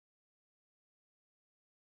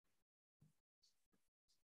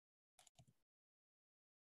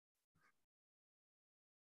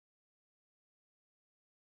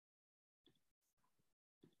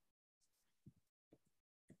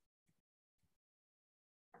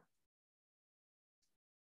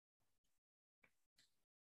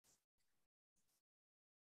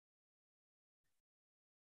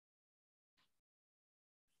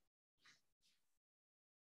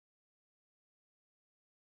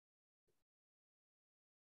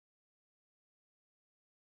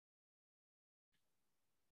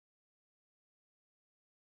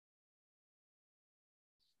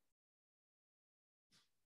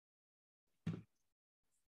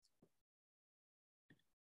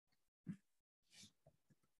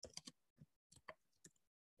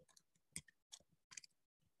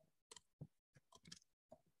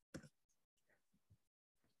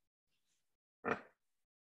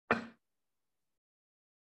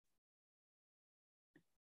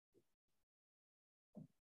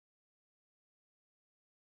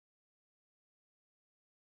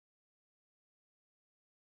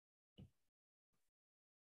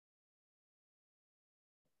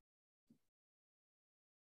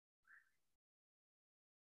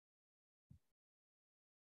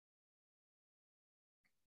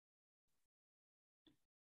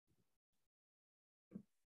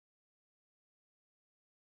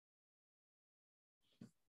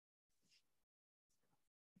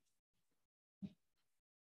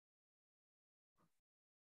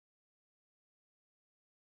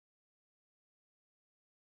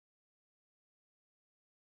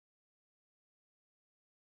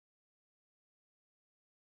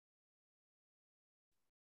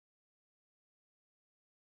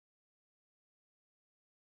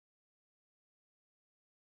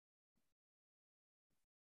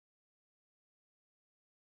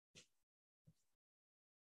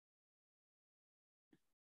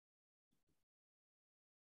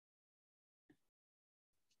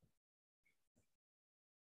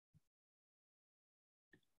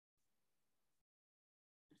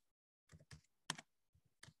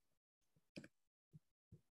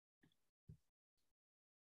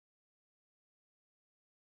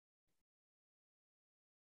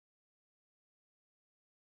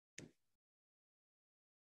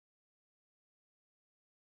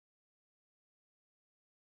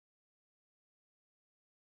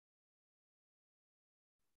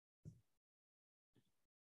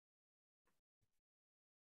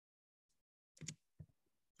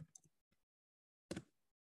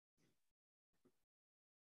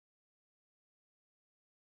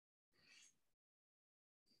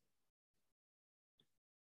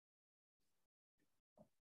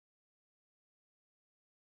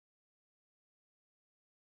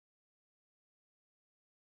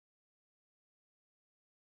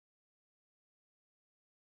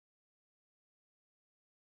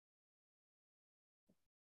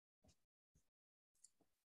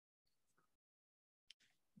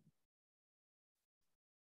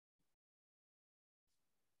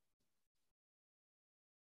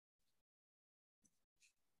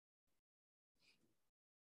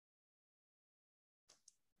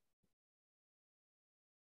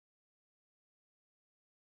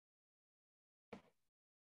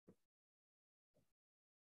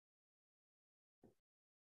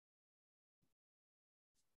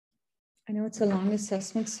 I know it's a long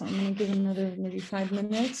assessment, so I'm going to give another maybe 5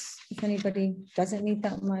 minutes. If anybody doesn't need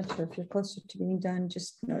that much, or if you're closer to being done,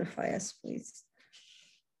 just notify us, please.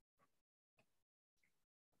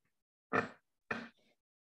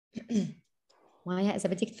 مايا إذا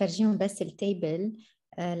بدك تفرجيهم بس التيبل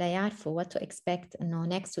لا يعرفوا what to expect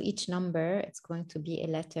إنه next to each number it's going to be a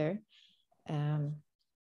letter.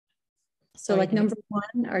 So like number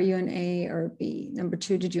 1, are you an A or B? Number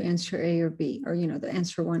 2, did you answer A or B? Or, you know, the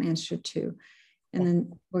answer 1, answer 2. And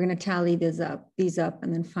then we're going to tally these up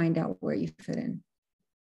and then find out where you fit in.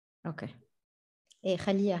 Okay. إيه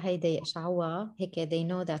خليها هيدا يقشعوها هيك they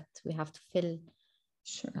know that we have to fill.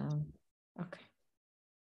 Sure. Okay.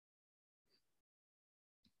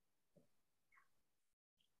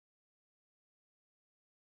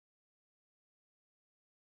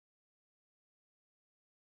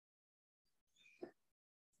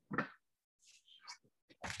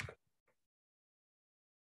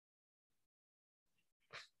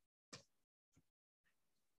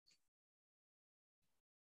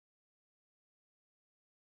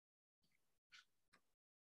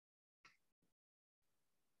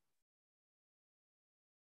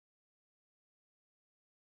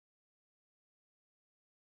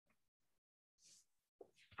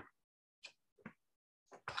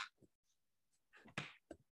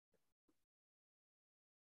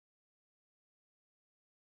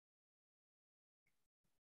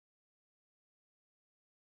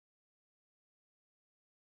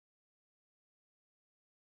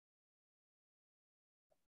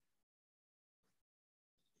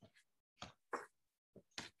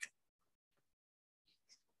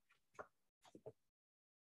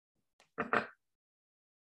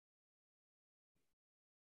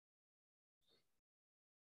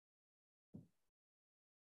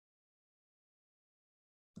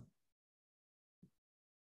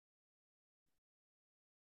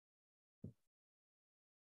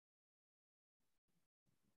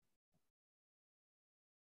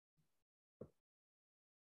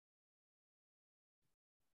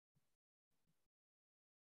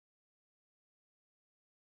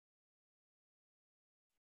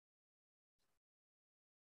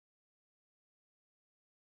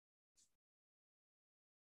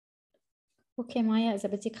 اوكي مايا اذا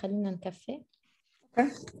بدك خلينا نكفي.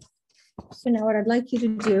 Okay. So now what I'd like you to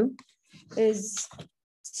do is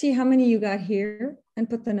see how many you got here and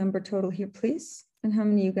put the number total here, please. And how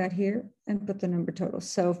many you got here and put the number total.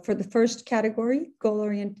 So for the first category,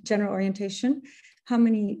 general orientation, how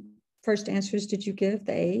many first answers did you give,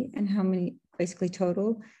 the A, and how many basically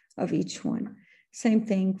total of each one? Same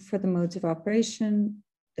thing for the modes of operation,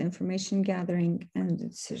 the information gathering, and the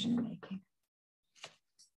decision making.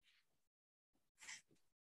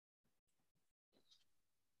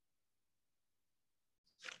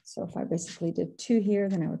 So if I basically did 2 here,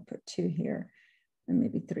 then I would put 2 here and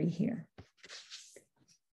maybe 3 here.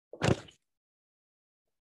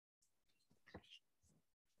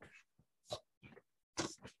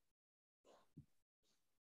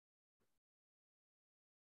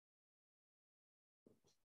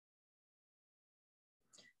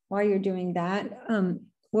 While you're doing that,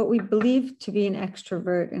 what we believe to be an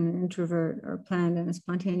extrovert and an introvert or planned and a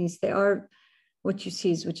spontaneous, they are what you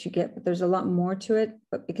see is what you get, but there's a lot more to it.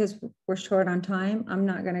 But because we're short on time, I'm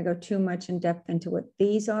not going to go too much in depth into what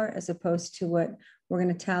these are, as opposed to what we're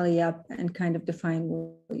going to tally up and kind of define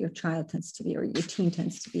what your child tends to be or your teen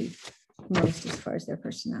tends to be most as far as their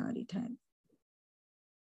personality type.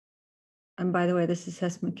 And by the way, this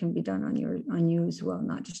assessment can be done on you as well,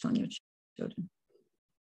 not just on your children.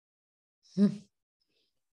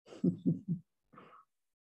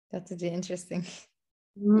 That would be interesting.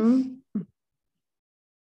 Mm-hmm.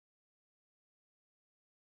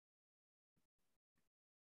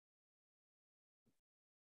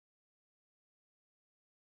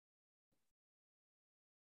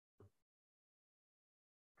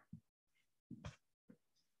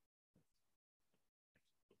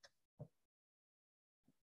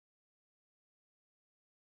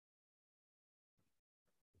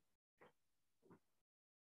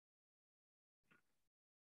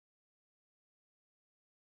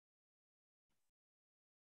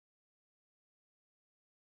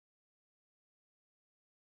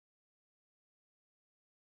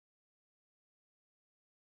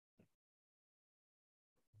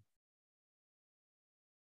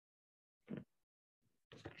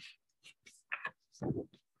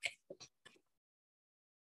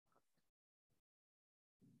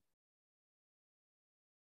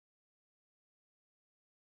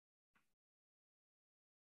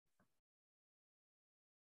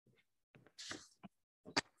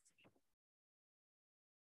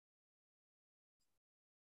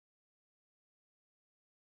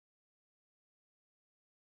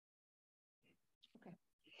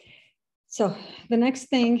 So the next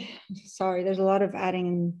thing, sorry, there's a lot of adding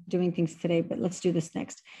and doing things today, but let's do this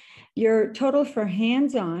next. Your total for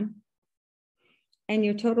hands-on and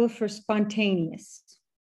your total for spontaneous.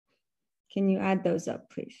 Can you add those up,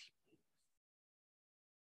 please?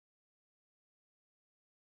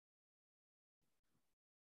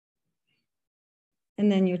 And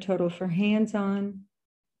then your total for hands-on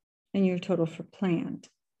and your total for planned.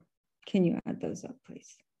 Can you add those up,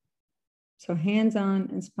 please? So hands-on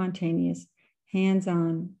and spontaneous,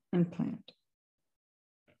 hands-on and planned.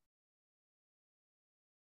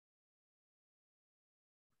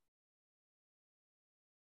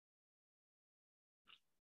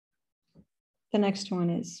 The next one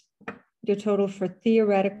is your total for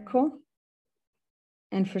theoretical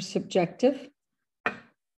and for subjective.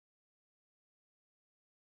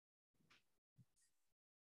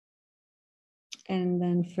 And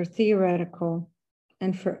then for theoretical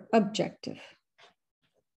and for objective.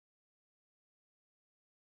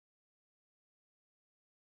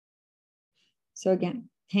 So again,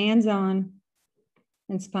 hands-on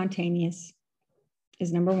and spontaneous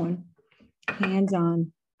is number 1.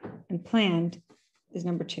 Hands-on and planned is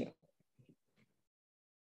number 2.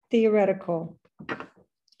 Theoretical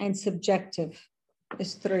and subjective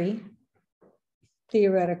is 3.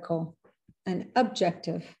 Theoretical and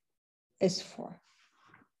objective is 4.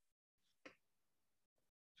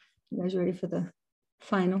 You guys ready for the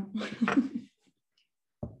final?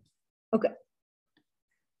 Okay.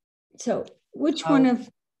 So which one of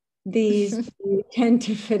these do you tend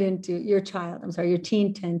to fit into your child? I'm sorry, your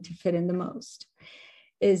teen tend to fit in the most?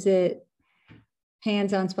 Is it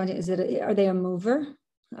hands-on, spontaneous? Are they a mover?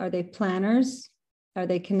 Are they planners? Are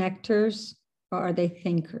they connectors? Or are they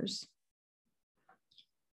thinkers?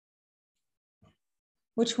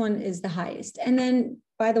 Which one is the highest? And then,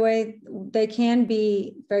 by the way, they can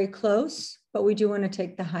be very close, but we do want to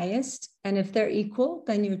take the highest. And if they're equal,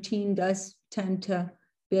 then your teen does tend to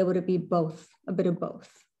be able to be both, a bit of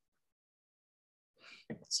both.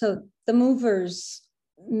 So the mover's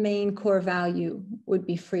main core value would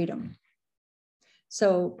be freedom.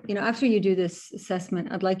 So, after you do this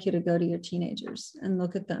assessment, I'd like you to go to your teenagers and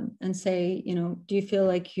look at them and say, do you feel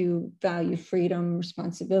like you value freedom,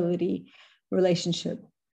 responsibility, relationship,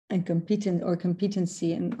 and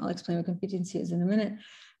competency? And I'll explain what competency is in a minute,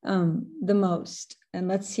 the most. And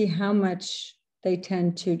let's see how much they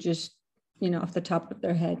tend to just, off the top of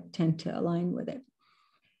their head, tend to align with it.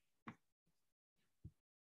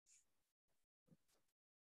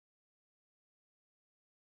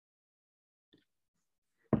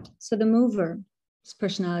 So the mover's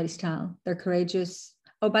personality style, they're courageous.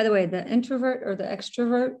 Oh, by the way, the introvert or the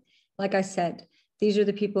extrovert, like I said, these are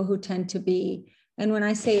the people who tend to be, and when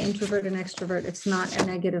I say introvert and extrovert, it's not a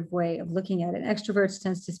negative way of looking at it. Extroverts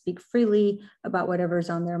tends to speak freely about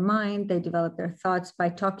whatever's on their mind. They develop their thoughts by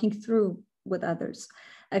talking through with others.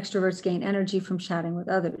 Extroverts gain energy from chatting with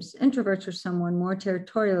others. Introverts are someone more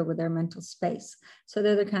territorial with their mental space. So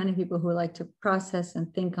they're the kind of people who like to process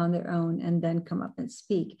and think on their own and then come up and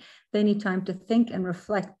speak. They need time to think and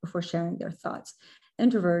reflect before sharing their thoughts.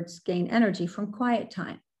 Introverts gain energy from quiet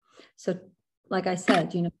time. So like I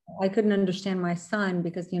said, I couldn't understand my son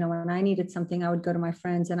because, when I needed something, I would go to my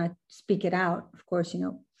friends and I'd speak it out. Of course,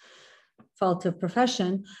 fault of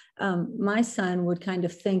profession, my son would kind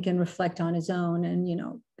of think and reflect on his own. And,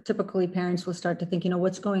 typically parents will start to think,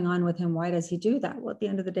 what's going on with him? Why does he do that? Well, at the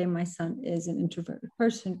end of the day, my son is an introverted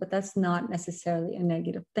person, but that's not necessarily a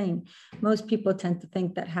negative thing. Most people tend to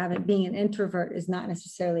think that being an introvert is not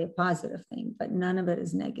necessarily a positive thing, but none of it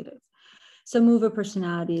is negative. So mover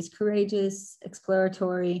personality is courageous,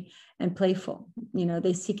 exploratory, and playful.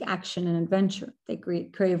 They seek action and adventure. They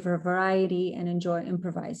crave variety and enjoy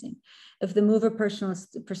improvising. If the mover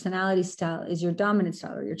personality style is your dominant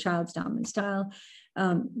style or your child's dominant style,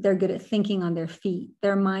 they're good at thinking on their feet.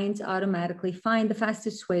 Their minds automatically find the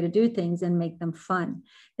fastest way to do things and make them fun.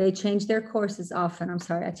 They change their courses often. I'm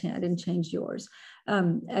sorry, I didn't change yours.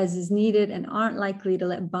 As is needed and aren't likely to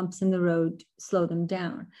let bumps in the road slow them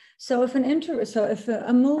down. So if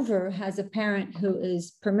a mover has a parent who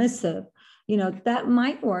is permissive, that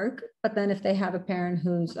might work. But then if they have a parent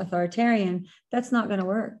who's authoritarian, that's not going to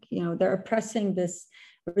work. They're oppressing this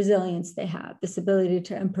resilience they have, this ability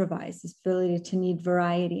to improvise, this ability to need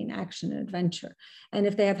variety and action and adventure. And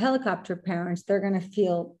if they have helicopter parents, they're going to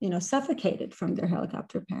feel, suffocated from their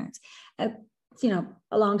helicopter parents.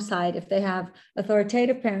 Alongside if they have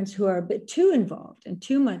authoritative parents who are a bit too involved and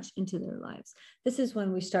too much into their lives, this is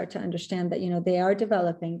when we start to understand that, they are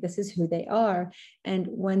developing, this is who they are. And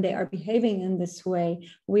when they are behaving in this way,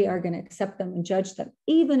 we are going to accept them and judge them,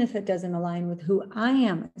 even if it doesn't align with who I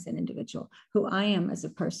am as an individual, who I am as a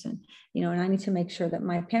person, and I need to make sure that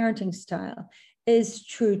my parenting style is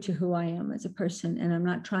true to who I am as a person. And I'm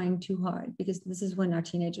not trying too hard, because this is when our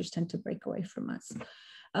teenagers tend to break away from us.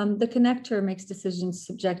 The connector makes decisions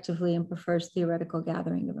subjectively and prefers theoretical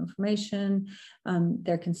gathering of information.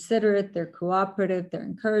 They're considerate, they're cooperative, they're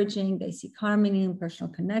encouraging, they seek harmony and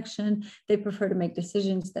personal connection. They prefer to make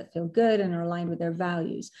decisions that feel good and are aligned with their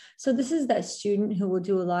values. So this is that student who will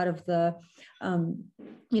do a lot of the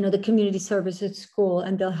community service at school,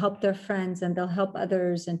 and they'll help their friends and they'll help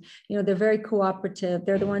others. And, they're very cooperative.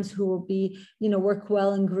 They're the ones who will be, work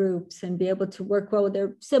well in groups and be able to work well with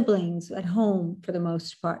their siblings at home for the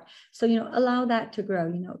most part. So, allow that to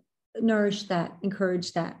grow, nourish that,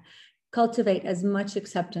 encourage that, cultivate as much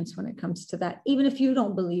acceptance when it comes to that. Even if you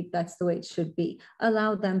don't believe that's the way it should be,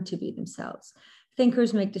 allow them to be themselves.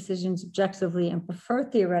 Thinkers make decisions objectively and prefer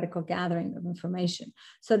theoretical gathering of information.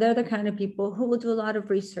 So they're the kind of people who will do a lot of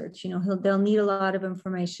research. They'll need a lot of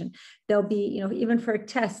information. They'll be, even for a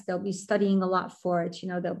test, they'll be studying a lot for it.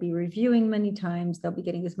 They'll be reviewing many times. They'll be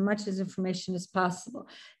getting as much information as possible.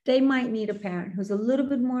 They might need a parent who's a little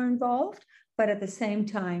bit more involved, but at the same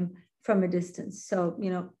time, from a distance. So,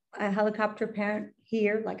 a helicopter parent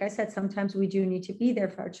here, like I said, sometimes we do need to be there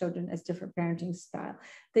for our children as different parenting style.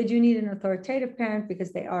 They do need an authoritative parent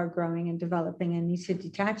because they are growing and developing and need to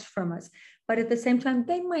detach from us. But at the same time,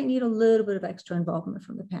 they might need a little bit of extra involvement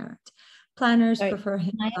from the parent. Planners prefer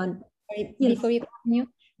hands-on. Yes. Before you continue,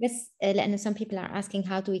 this, some people are asking,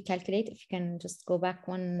 how do we calculate? If you can just go back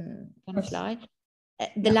one slide.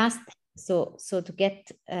 The last, so to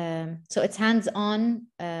get, so it's hands-on.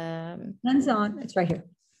 Hands-on, it's right here.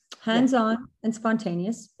 Hands-on and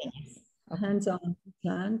spontaneous. Yes. Okay. Hands-on,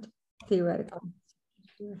 planned, theoretical.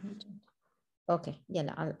 Okay,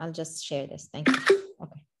 yeah, I'll just share this. Thank you.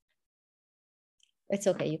 Okay. It's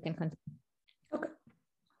okay, you can continue. Okay.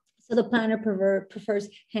 So the planner prefers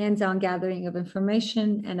hands-on gathering of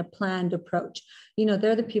information and a planned approach.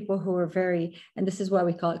 They're the people who are very, and this is why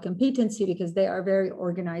we call it competency, because they are very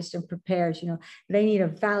organized and prepared. They need a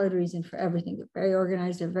valid reason for everything. They're very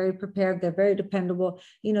organized, they're very prepared, they're very dependable.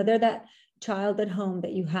 They're that child at home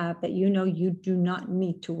that you have that you do not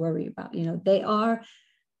need to worry about. They are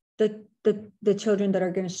the children that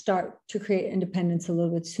are going to start to create independence a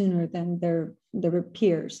little bit sooner than their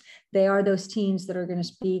peers. They are those teens that are going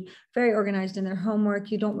to be very organized in their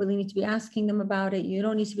homework. You don't really need to be asking them about it. You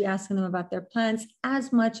don't need to be asking them about their plans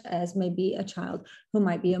as much as maybe a child who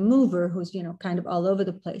might be a mover, who's, kind of all over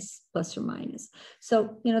the place, plus or minus.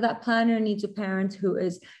 So, that planner needs a parent who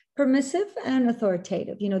is permissive and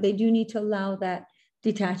authoritative. They do need to allow that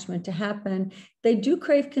detachment to happen. They do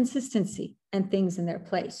crave consistency and things in their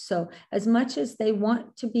place. So as much as they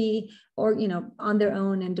want to be, or, on their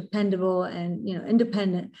own and dependable and,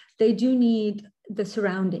 independent, they do need the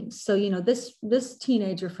surroundings. So, this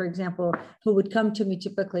teenager, for example, who would come to me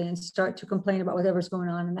typically and start to complain about whatever's going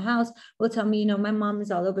on in the house, will tell me, my mom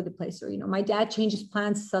is all over the place, or, my dad changes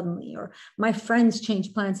plans suddenly, or my friends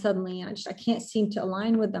change plans suddenly. And I can't seem to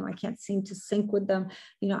align with them. I can't seem to sync with them.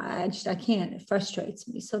 I can't, it frustrates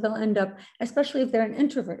me. So they'll end up, especially if they're an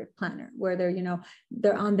introverted planner, where they're,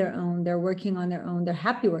 they're on their own, they're working on their own, they're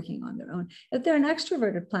happy working on their own. If they're an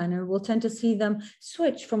extroverted planner, we'll tend to see them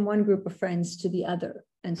switch from one group of friends to the other,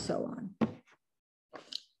 and so on.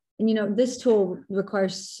 And this tool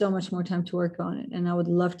requires so much more time to work on it, and I would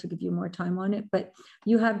love to give you more time on it, but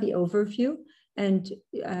you have the overview. And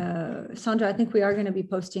Sandra, I think we are going to be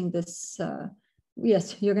posting this.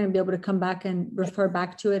 Yes, you're going to be able to come back and refer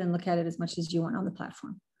back to it and look at it as much as you want on the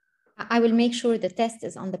platform. I will make sure the test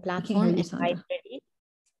is on the platform. I can't hear you, Sandra.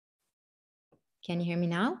 Can you hear me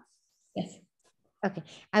now? Yes. Okay,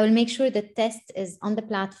 I will make sure the test is on the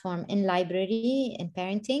platform in library, in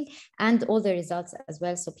parenting, and all the results as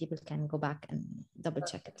well, so people can go back and double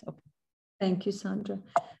check it. Okay. Thank you, Sandra.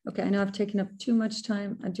 Okay, I know I've taken up too much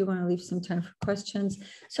time. I do want to leave some time for questions.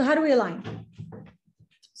 So how do we align?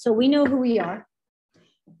 So we know who we are.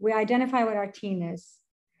 We identify what our teen is.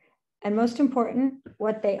 And most important,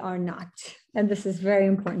 what they are not. And this is very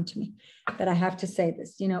important to me that I have to say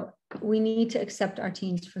this. We need to accept our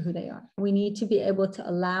teens for who they are. We need to be able to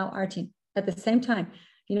allow our teen. At the same time,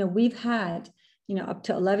 we've had, up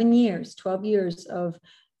to 11 years, 12 years of,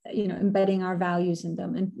 embedding our values in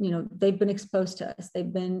them. And, they've been exposed to us.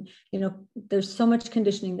 They've been, there's so much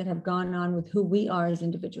conditioning that have gone on with who we are as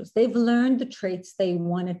individuals. They've learned the traits they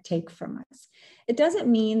want to take from us. It doesn't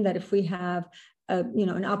mean that if we have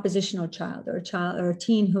an oppositional child or a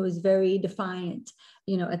teen who is very defiant,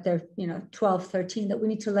 at their, 12, 13, that we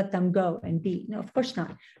need to let them go and be. No, of course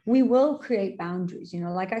not. We will create boundaries.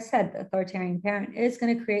 Like I said, the authoritarian parent is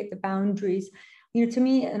going to create the boundaries. To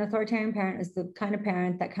me, an authoritarian parent is the kind of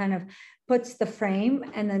parent that kind of puts the frame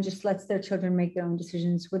and then just lets their children make their own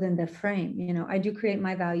decisions within the frame. I do create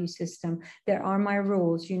my value system. There are my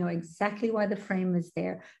rules, exactly why the frame is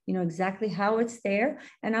there, exactly how it's there.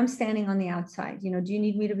 And I'm standing on the outside. Do you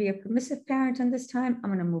need me to be a permissive parent on this time?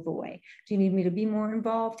 I'm going to move away. Do you need me to be more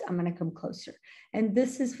involved? I'm going to come closer. And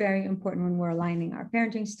this is very important when we're aligning our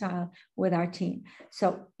parenting style with our teen.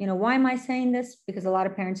 So, why am I saying this? Because a lot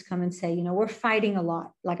of parents come and say, we're fighting a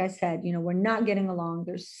lot. Like I said, we're not getting along.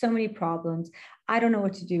 There's so many problems. I don't know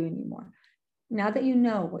what to do anymore. Now that you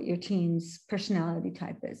know what your teen's personality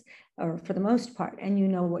type is, or for the most part, and you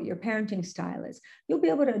know what your parenting style is, you'll be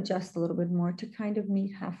able to adjust a little bit more to kind of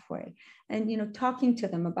meet halfway. And, talking to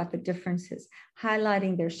them about the differences,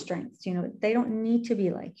 highlighting their strengths. They don't need to be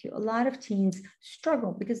like you. A lot of teens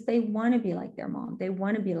struggle because they want to be like their mom. They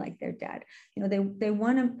want to be like their dad. They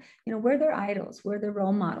want to, we're their idols. We're their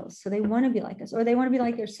role models. So they want to be like us, or they want to be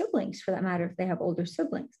like their siblings, for that matter, if they have older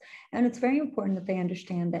siblings. And it's very important that they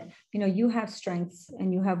understand that, you have strengths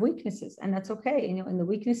and you have weaknesses, and that's okay. And the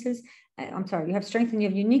weaknesses, you have strength and you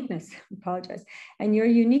have uniqueness. I apologize. And your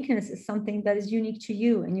uniqueness is something that is unique to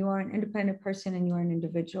you, and you are an independent person and you are an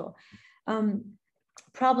individual.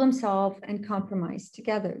 Problem solve and compromise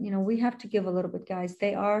together. We have to give a little bit, guys.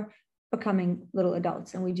 They are becoming little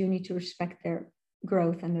adults, and we do need to respect their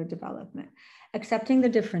growth and their development. Accepting the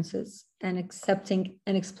differences and accepting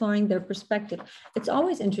and exploring their perspective. It's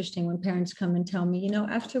always interesting when parents come and tell me,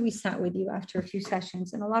 after we sat with you, after a few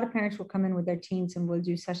sessions, and a lot of parents will come in with their teens and we'll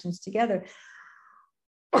do sessions together.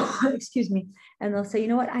 excuse me, and they'll say, you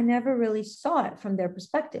know what, I never really saw it from their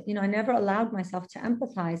perspective. You know, I never allowed myself to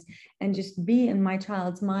empathize and just be in my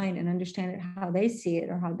child's mind and understand it how they see it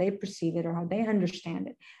or how they perceive it or how they understand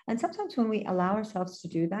it. And sometimes when we allow ourselves to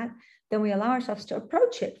do that, then we allow ourselves to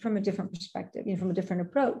approach it from a different perspective, you know, from a different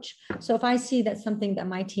approach. So if I see that something that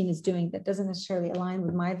my teen is doing that doesn't necessarily align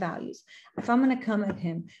with my values, if I'm going to come at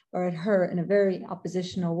him or at her in a very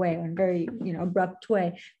oppositional way or in a very, you know, abrupt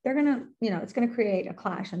way, they're going to, you know, it's going to create a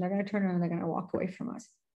clash and they're going to turn around and they're going to walk away from us.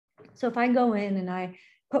 So if I go in and I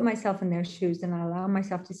put myself in their shoes and I allow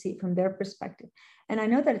myself to see it from their perspective, and I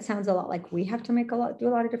know that it sounds a lot like we have to do a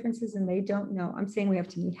lot of differences and they don't know. I'm saying we have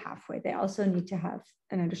to meet halfway. They also need to have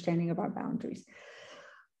an understanding of our boundaries.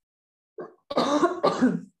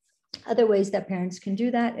 Other ways that parents can do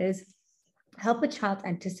that is help a child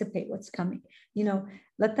anticipate what's coming. You know,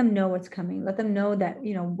 let them know what's coming. Let them know that,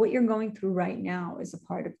 you know, what you're going through right now is a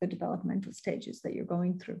part of the developmental stages that you're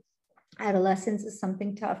going through. Adolescence is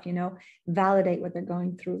something tough, you know, validate what they're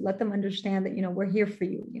going through. Let them understand that, you know, we're here for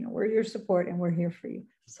you, you know, we're your support and we're here for you.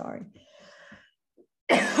 Sorry.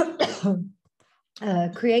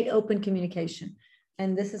 Create open communication.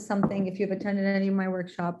 And this is something, if you've attended any of my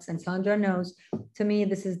workshops, and Sandra knows, to me,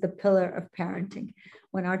 this is the pillar of parenting.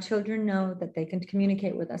 When our children know that they can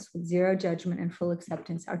communicate with us with zero judgment and full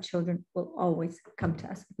acceptance, our children will always come to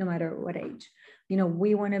us, no matter what age. You know,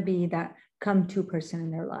 we want to be that come-to person in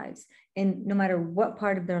their lives. And no matter what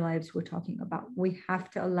part of their lives we're talking about, we have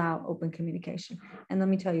to allow open communication. And let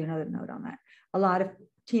me tell you another note on that. A lot of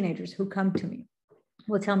teenagers who come to me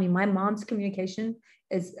will tell me my mom's communication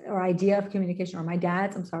is, or idea of communication, or my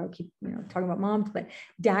dad's, I'm sorry, I keep, you know, talking about moms, but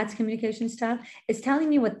dad's communication style is telling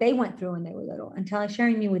me what they went through when they were little and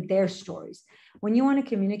sharing me with their stories. When you want to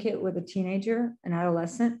communicate with a teenager, an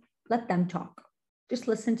adolescent, let them talk. Just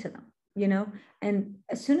listen to them, you know? And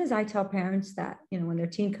as soon as I tell parents that, you know, when their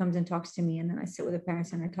teen comes and talks to me, and then I sit with the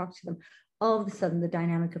parents and I talk to them, all of a sudden the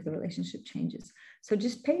dynamic of the relationship changes. So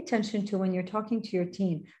just pay attention to when you're talking to your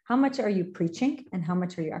teen, how much are you preaching and how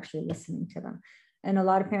much are you actually listening to them? And a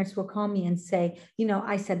lot of parents will call me and say, you know,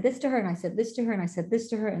 I said this to her and I said this to her and I said this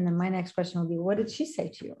to her. And then my next question will be, what did she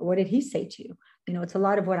say to you? Or what did he say to you? You know, it's a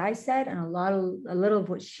lot of what I said and a little of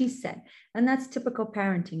what she said. And that's typical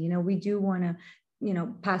parenting. You know, we do want to, you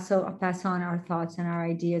know, pass on our thoughts and our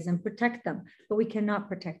ideas and protect them, but we cannot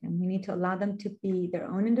protect them. We need to allow them to be their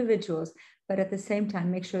own individuals, but at the same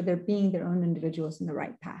time, make sure they're being their own individuals in the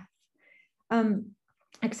right path.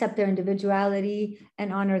 Accept their individuality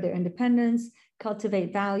and honor their independence,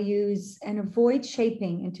 cultivate values, and avoid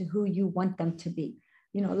shaping into who you want them to be.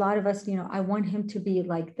 You know, a lot of us, you know, I want him to be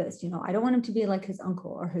like this, you know, I don't want him to be like his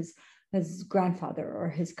uncle or his grandfather or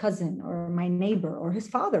his cousin or my neighbor or his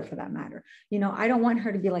father for that matter. You know, I don't want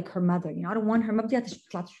her to be like her mother. You know, I don't want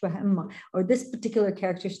her or this particular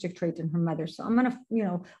characteristic trait in her mother. So I'm going to, you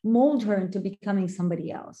know, mold her into becoming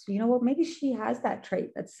somebody else. You know, well, maybe she has that trait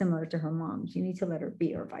that's similar to her mom's. You need to let her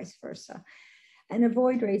be, or vice versa. And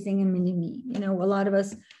avoid raising a mini me. You know, a lot of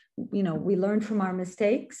us, you know, we learn from our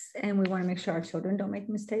mistakes and we want to make sure our children don't make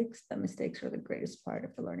mistakes. The mistakes are the greatest part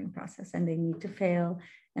of the learning process and they need to fail.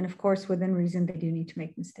 And of course, within reason, they do need to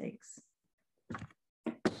make mistakes.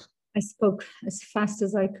 I spoke as fast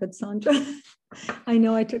as I could, Sandra. I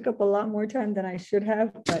know I took up a lot more time than I should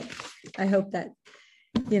have, but I hope that,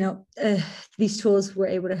 you know, these tools were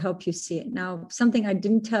able to help you see it. Now, something I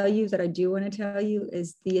didn't tell you that I do want to tell you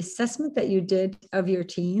is the assessment that you did of your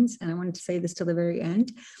teens. And I wanted to say this till the very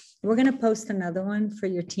end. We're going to post another one for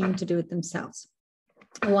your team to do it themselves.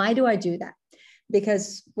 Why do I do that?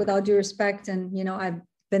 Because with all due respect, and, you know, I've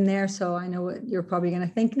been there, so I know what you're probably going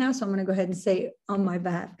to think now. So I'm going to go ahead and say it on my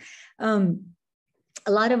behalf.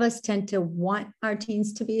 A lot of us tend to want our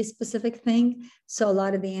teens to be a specific thing. So a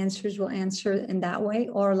lot of the answers will answer in that way,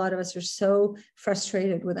 or a lot of us are so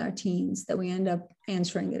frustrated with our teens that we end up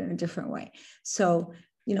answering it in a different way. So,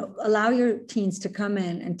 you know, allow your teens to come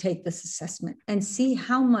in and take this assessment and see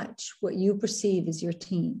how much what you perceive as your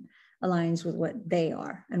teen aligns with what they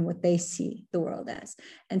are and what they see the world as,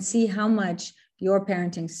 and see how much your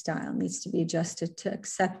parenting style needs to be adjusted to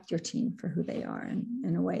accept your teen for who they are and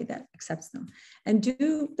in a way that accepts them. And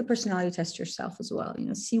do the personality test yourself as well. You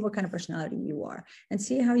know, see what kind of personality you are and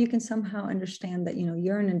see how you can somehow understand that, you know,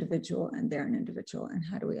 you're an individual and they're an individual, and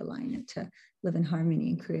how do we align it to live in harmony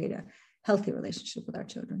and create a healthy relationship with our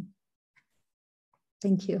children.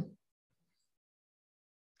 Thank you.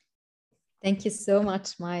 Thank you so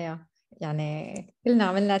much, Maya. يعني كلنا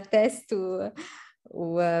عملنا التست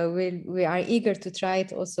we are eager to try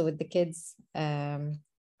it also with the kids.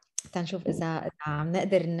 تنشوف إذا عم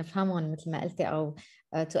نقدر نفهمهم مثل ما قلتي أو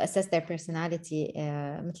to assess their personality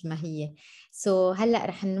مثل ما هي. So هلأ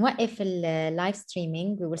رح نوقف live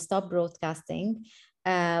streaming. We will stop broadcasting.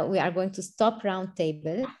 We are going to stop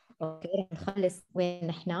RoundTable. Okay, رح نخلص وين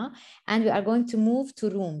نحنا. And we are going to move to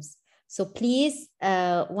rooms. So please,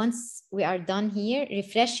 once we are done here,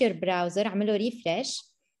 refresh your browser. اعملوا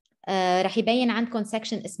refresh. رح يبين عندكم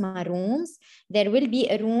section اسمها rooms. There will be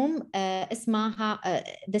a room اسمها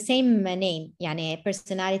the same name يعني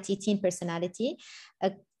personality, teen personality.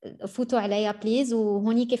 فوتوا عليها please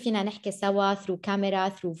وهونيك فينا نحكي سوا through camera,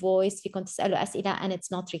 through voice. فيكم تسألوا أسئلة and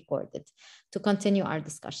it's not recorded to continue our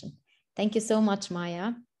discussion. Thank you so much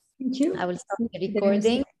Maya. Thank you. I will stop the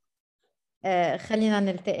recording. خلينا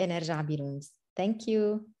نلتقي نرجع برooms. Thank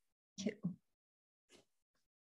you.